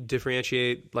you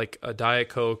differentiate like a Diet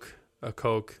Coke, a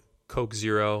Coke, Coke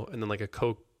Zero, and then like a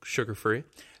Coke sugar-free?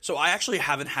 So I actually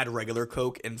haven't had regular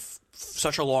Coke in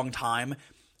such a long time.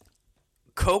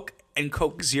 Coke and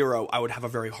Coke Zero I would have a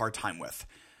very hard time with.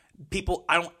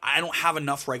 I don't have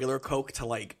enough regular Coke to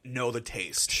like know the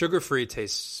taste. Sugar-free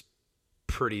tastes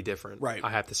pretty different, right? I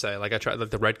have to say. Like I tried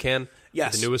like the red can,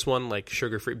 yes, the newest one, like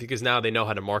sugar-free, because now they know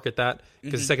how to market that.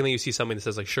 Because the second thing you see something that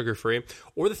says like sugar-free,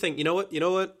 or the thing, you know what?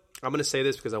 I'm going to say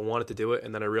this because I wanted to do it,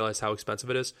 and then I realized how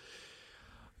expensive it is.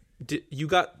 You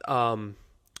got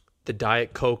the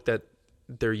Diet Coke that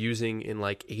they're using in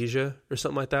like Asia or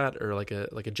something like that, or like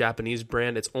a Japanese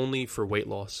brand. It's only for weight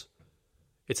loss.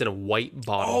 It's in a white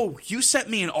bottle. Oh, you sent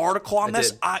me an article on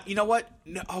this. Did. You know what?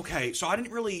 No, okay, so I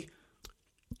didn't really.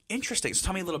 Interesting. So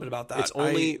tell me a little bit about that. It's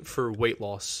only for weight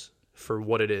loss, for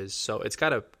what it is. So it's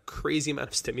got a crazy amount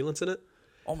of stimulants in it.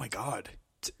 Oh my god!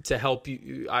 To help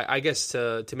you, I guess,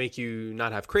 to make you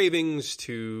not have cravings,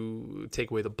 to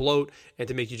take away the bloat, and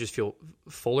to make you just feel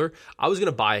fuller. I was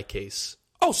gonna buy a case.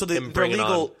 Oh, so they're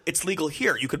legal. It's legal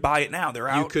here. You could buy it now. They're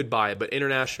out. You could buy it, but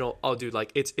international. Oh, dude,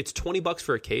 like it's $20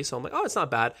 for a case. So I'm like, oh, it's not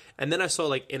bad. And then I saw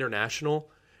like international,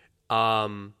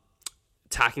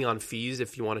 tacking on fees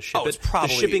if you want to ship it. It's probably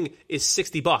the shipping is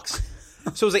 $60. So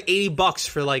it was like $80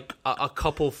 for like a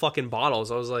couple fucking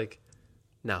bottles. I was like,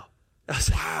 no.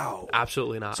 Wow,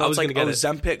 absolutely not. So I was like gonna get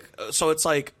Ozempic. So it's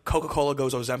like Coca-Cola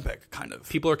goes Ozempic, kind of.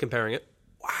 People are comparing it.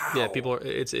 Wow. Yeah, people are.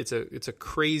 It's a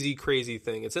crazy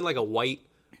thing. It's in like a white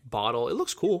bottle. It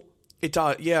looks cool. It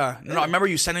does. Yeah. No, I remember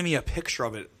you sending me a picture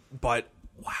of it, but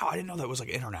wow, I didn't know that was like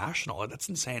international. That's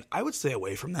insane. I would stay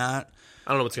away from that.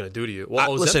 I don't know what's going to do to you.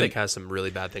 Well, Ozempic has some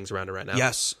really bad things around it right now.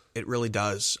 Yes, it really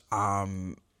does.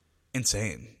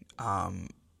 Insane.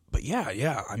 But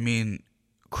yeah. I mean,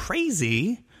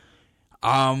 crazy.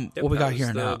 What we got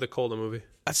here now? The Cola movie.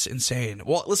 That's insane.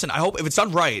 Well, listen, I hope if it's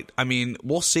done right, I mean,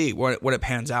 we'll see when it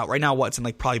pans out. Right now, it's in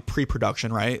like probably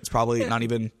pre-production, right? It's probably not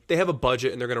even... They have a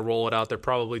budget and they're going to roll it out. They're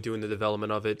probably doing the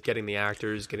development of it, getting the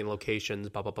actors, getting locations,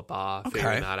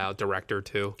 figuring that out. Director,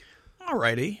 too.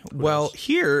 Alrighty. Well,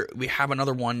 here we have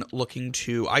another one looking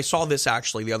to... I saw this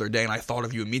actually the other day and I thought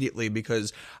of you immediately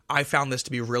because I found this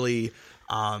to be really...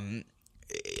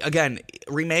 Again,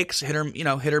 remakes hit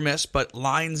or miss, but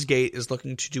Lionsgate is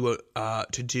looking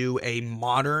to do a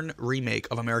modern remake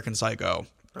of American Psycho.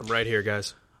 I'm right here,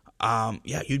 guys.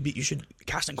 Yeah, you should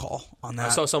casting call on that. I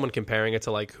saw someone comparing it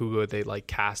to like who they like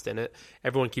cast in it.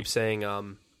 Everyone keeps saying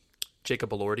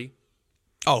Jacob Elordi.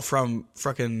 Oh, from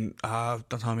frickin'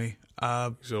 don't tell me.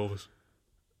 He's Elvis.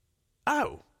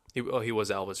 Oh. He was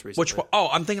Elvis recently. Which one? Oh,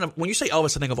 I'm thinking of... When you say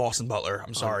Elvis, I think of Austin Butler.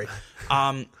 I'm sorry.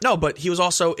 No, but he was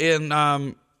also in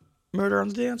Murder on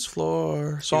the Dance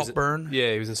Floor, Saltburn.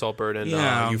 He was in Saltburn and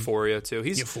Euphoria, too.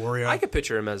 Euphoria. I could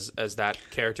picture him as that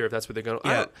character if that's what they're going to...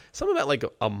 Yeah. Something about like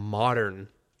a modern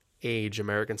age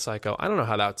American Psycho. I don't know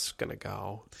how that's going to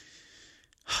go.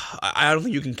 I don't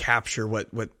think you can capture what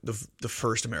the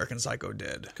first American Psycho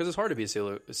did. Because it's hard to be a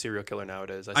serial killer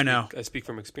nowadays. I know. I speak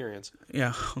from experience.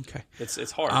 Yeah, okay.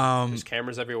 It's hard. There's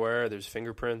cameras everywhere. There's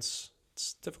fingerprints.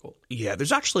 It's difficult. Yeah,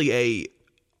 there's actually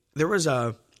that was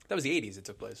the 80s it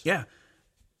took place. Yeah.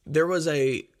 There was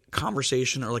a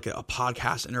conversation or like a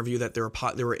podcast interview that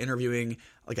they were interviewing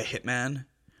like a hitman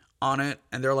on it,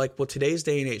 and they're like, well, today's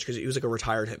day and age, because he was like a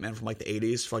retired hitman from like the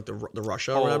 80s for like the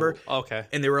Russia or whatever. Okay.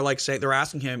 And they were like they're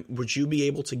asking him, would you be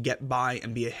able to get by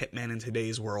and be a hitman in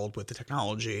today's world with the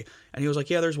technology? And he was like,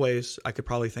 yeah, there's ways I could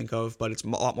probably think of, but it's a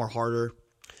lot more harder.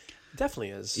 Definitely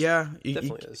is. Yeah.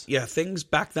 Definitely is. Yeah, things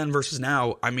back then versus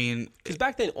now, I mean... Because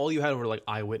back then, all you had were, like,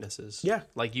 eyewitnesses. Yeah.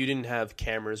 Like, you didn't have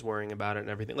cameras worrying about it and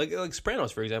everything. Like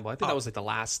Sopranos, for example. I think that was, like, the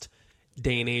last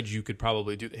day and age you could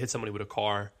probably hit somebody with a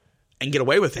car. And get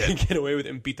away with it. And get away with it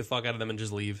and beat the fuck out of them and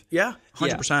just leave. Yeah,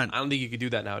 100%. Yeah, I don't think you could do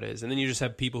that nowadays. And then you just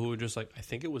have people who are just like, I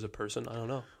think it was a person. I don't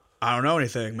know. I don't know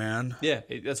anything, man. Yeah,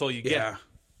 that's all you get. Yeah.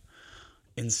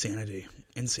 Insanity.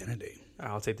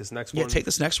 I'll take this next one. Yeah, take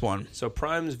this next one. So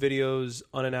Prime's videos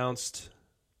unannounced.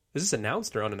 Is this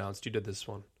announced or unannounced? You did this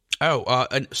one. Oh,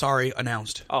 sorry,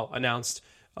 announced. Oh, announced.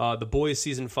 The Boys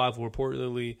Season 5 will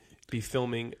reportedly be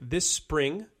filming this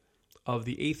spring of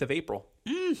the 8th of April.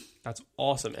 That's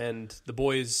awesome. And The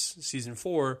Boys Season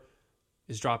 4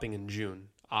 is dropping in June.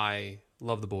 I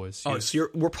love The Boys. Oh, so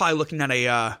we're probably looking at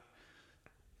a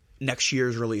next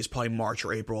year's release, probably March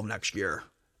or April of next year.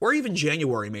 Or even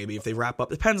January, maybe, if they wrap up.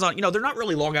 Depends on, they're not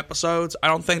really long episodes. I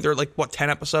don't think they're like,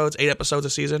 10 episodes, 8 episodes a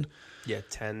season? Yeah,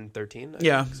 10, 13?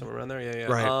 Yeah. Somewhere around there, yeah.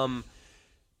 Right.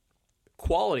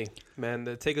 Quality,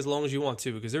 man. Take as long as you want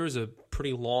to, because there was a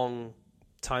pretty long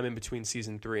time in between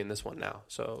season 3 and this one now.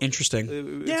 So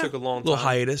interesting. It took a long time. Little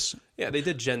hiatus. Yeah, they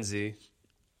did Gen Z.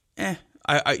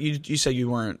 You said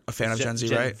you weren't a fan of Gen Z,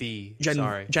 right? Gen V.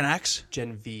 Sorry. Gen X?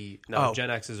 Gen V. No,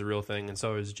 Gen X is a real thing, and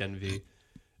so is Gen V.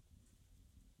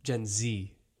 Gen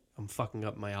Z. I'm fucking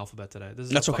up my alphabet today.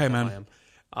 That's okay, man.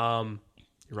 You're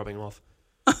rubbing them off.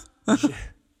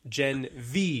 Gen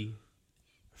V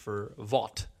for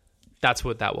Vought. That's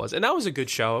what that was. And that was a good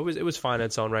show. It was fine in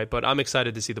its own right, but I'm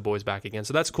excited to see the boys back again.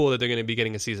 So that's cool that they're going to be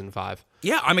getting a season 5.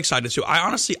 Yeah, I'm excited too.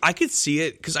 I could see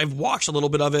it because I've watched a little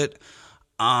bit of it.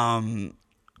 I've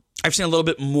seen a little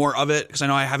bit more of it because I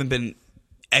know I haven't been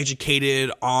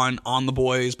educated on the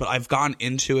boys, but I've gone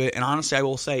into it, and honestly, I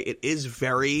will say it is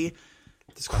very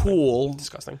cool.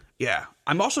 Disgusting. Yeah.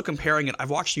 I'm also comparing it. I've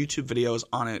watched YouTube videos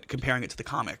on it, comparing it to the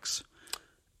comics.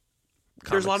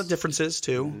 There's a lot of differences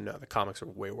too. No, the comics are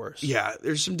way worse. Yeah,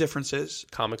 there's some differences.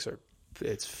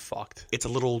 It's fucked. It's a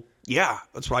little,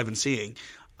 that's what I've been seeing.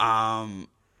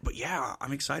 But yeah,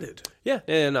 I'm excited.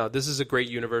 Yeah, no, this is a great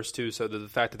universe too. So the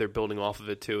fact that they're building off of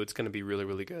it too, it's going to be really,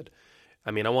 really good. I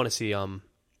mean, I want to see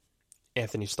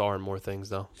Anthony Starr in more things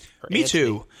though. Me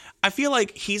too. I feel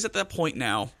like he's at that point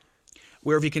now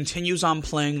where if he continues on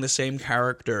playing the same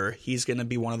character, he's going to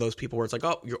be one of those people where it's like,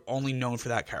 oh, you're only known for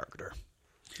that character.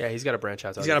 Yeah, he's got to branch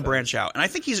out. He's got to branch out, and I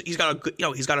think he's got a good,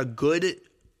 he's got a good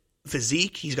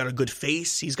physique. He's got a good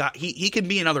face. He can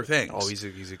be in other things. Oh,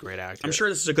 he's a great actor. I'm sure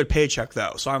this is a good paycheck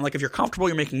though. So I'm like, if you're comfortable,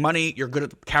 you're making money, you're good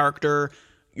at the character,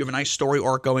 you have a nice story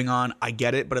arc going on. I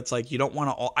get it, but it's like you don't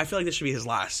want to. I feel like this should be his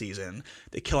last season.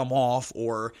 They kill him off,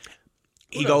 or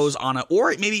he goes on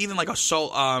or maybe even like a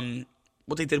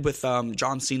what they did with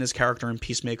John Cena's character in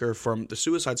Peacemaker from the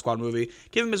Suicide Squad movie.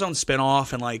 Give him his own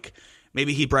spinoff and like.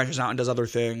 Maybe he branches out and does other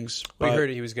things. We heard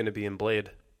he was going to be in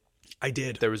Blade. I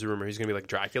did. There was a rumor he's going to be like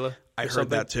Dracula. I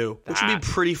heard that too. Which would be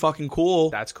pretty fucking cool.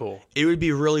 That's cool. It would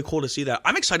be really cool to see that.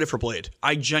 I'm excited for Blade.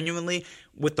 I genuinely,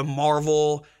 with the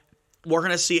Marvel, we're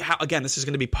going to see how, again, this is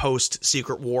going to be post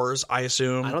Secret Wars, I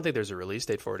assume. I don't think there's a release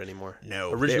date for it anymore.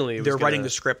 No. Originally, they're writing the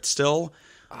script still.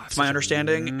 It's my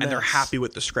understanding, and they're happy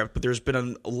with the script, but there's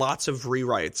been lots of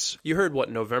rewrites. You heard what,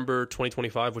 November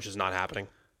 2025, which is not happening.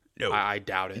 No, I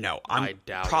doubt it. No, I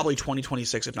doubt probably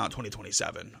 2026, if not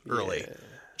 2027, early. Yeah.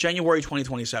 January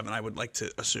 2027, I would like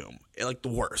to assume. Like the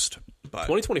worst. But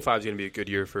 2025 is going to be a good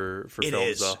year for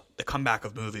films, though. The comeback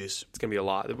of movies. It's going to be a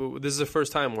lot. This is the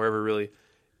first time we're ever really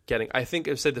getting... I think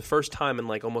I've said the first time in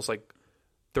like almost like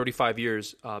 35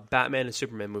 years, Batman and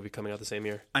Superman movie coming out the same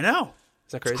year. I know.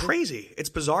 Is that crazy? It's crazy. It's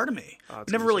bizarre to me.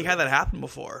 We've never really had that happen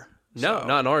before. No,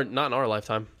 not in our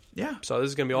lifetime. Yeah. So this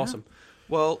is going to be awesome.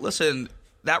 Well, listen...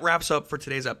 That wraps up for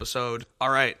today's episode. All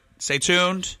right. Stay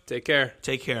tuned. Take care.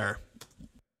 Take care.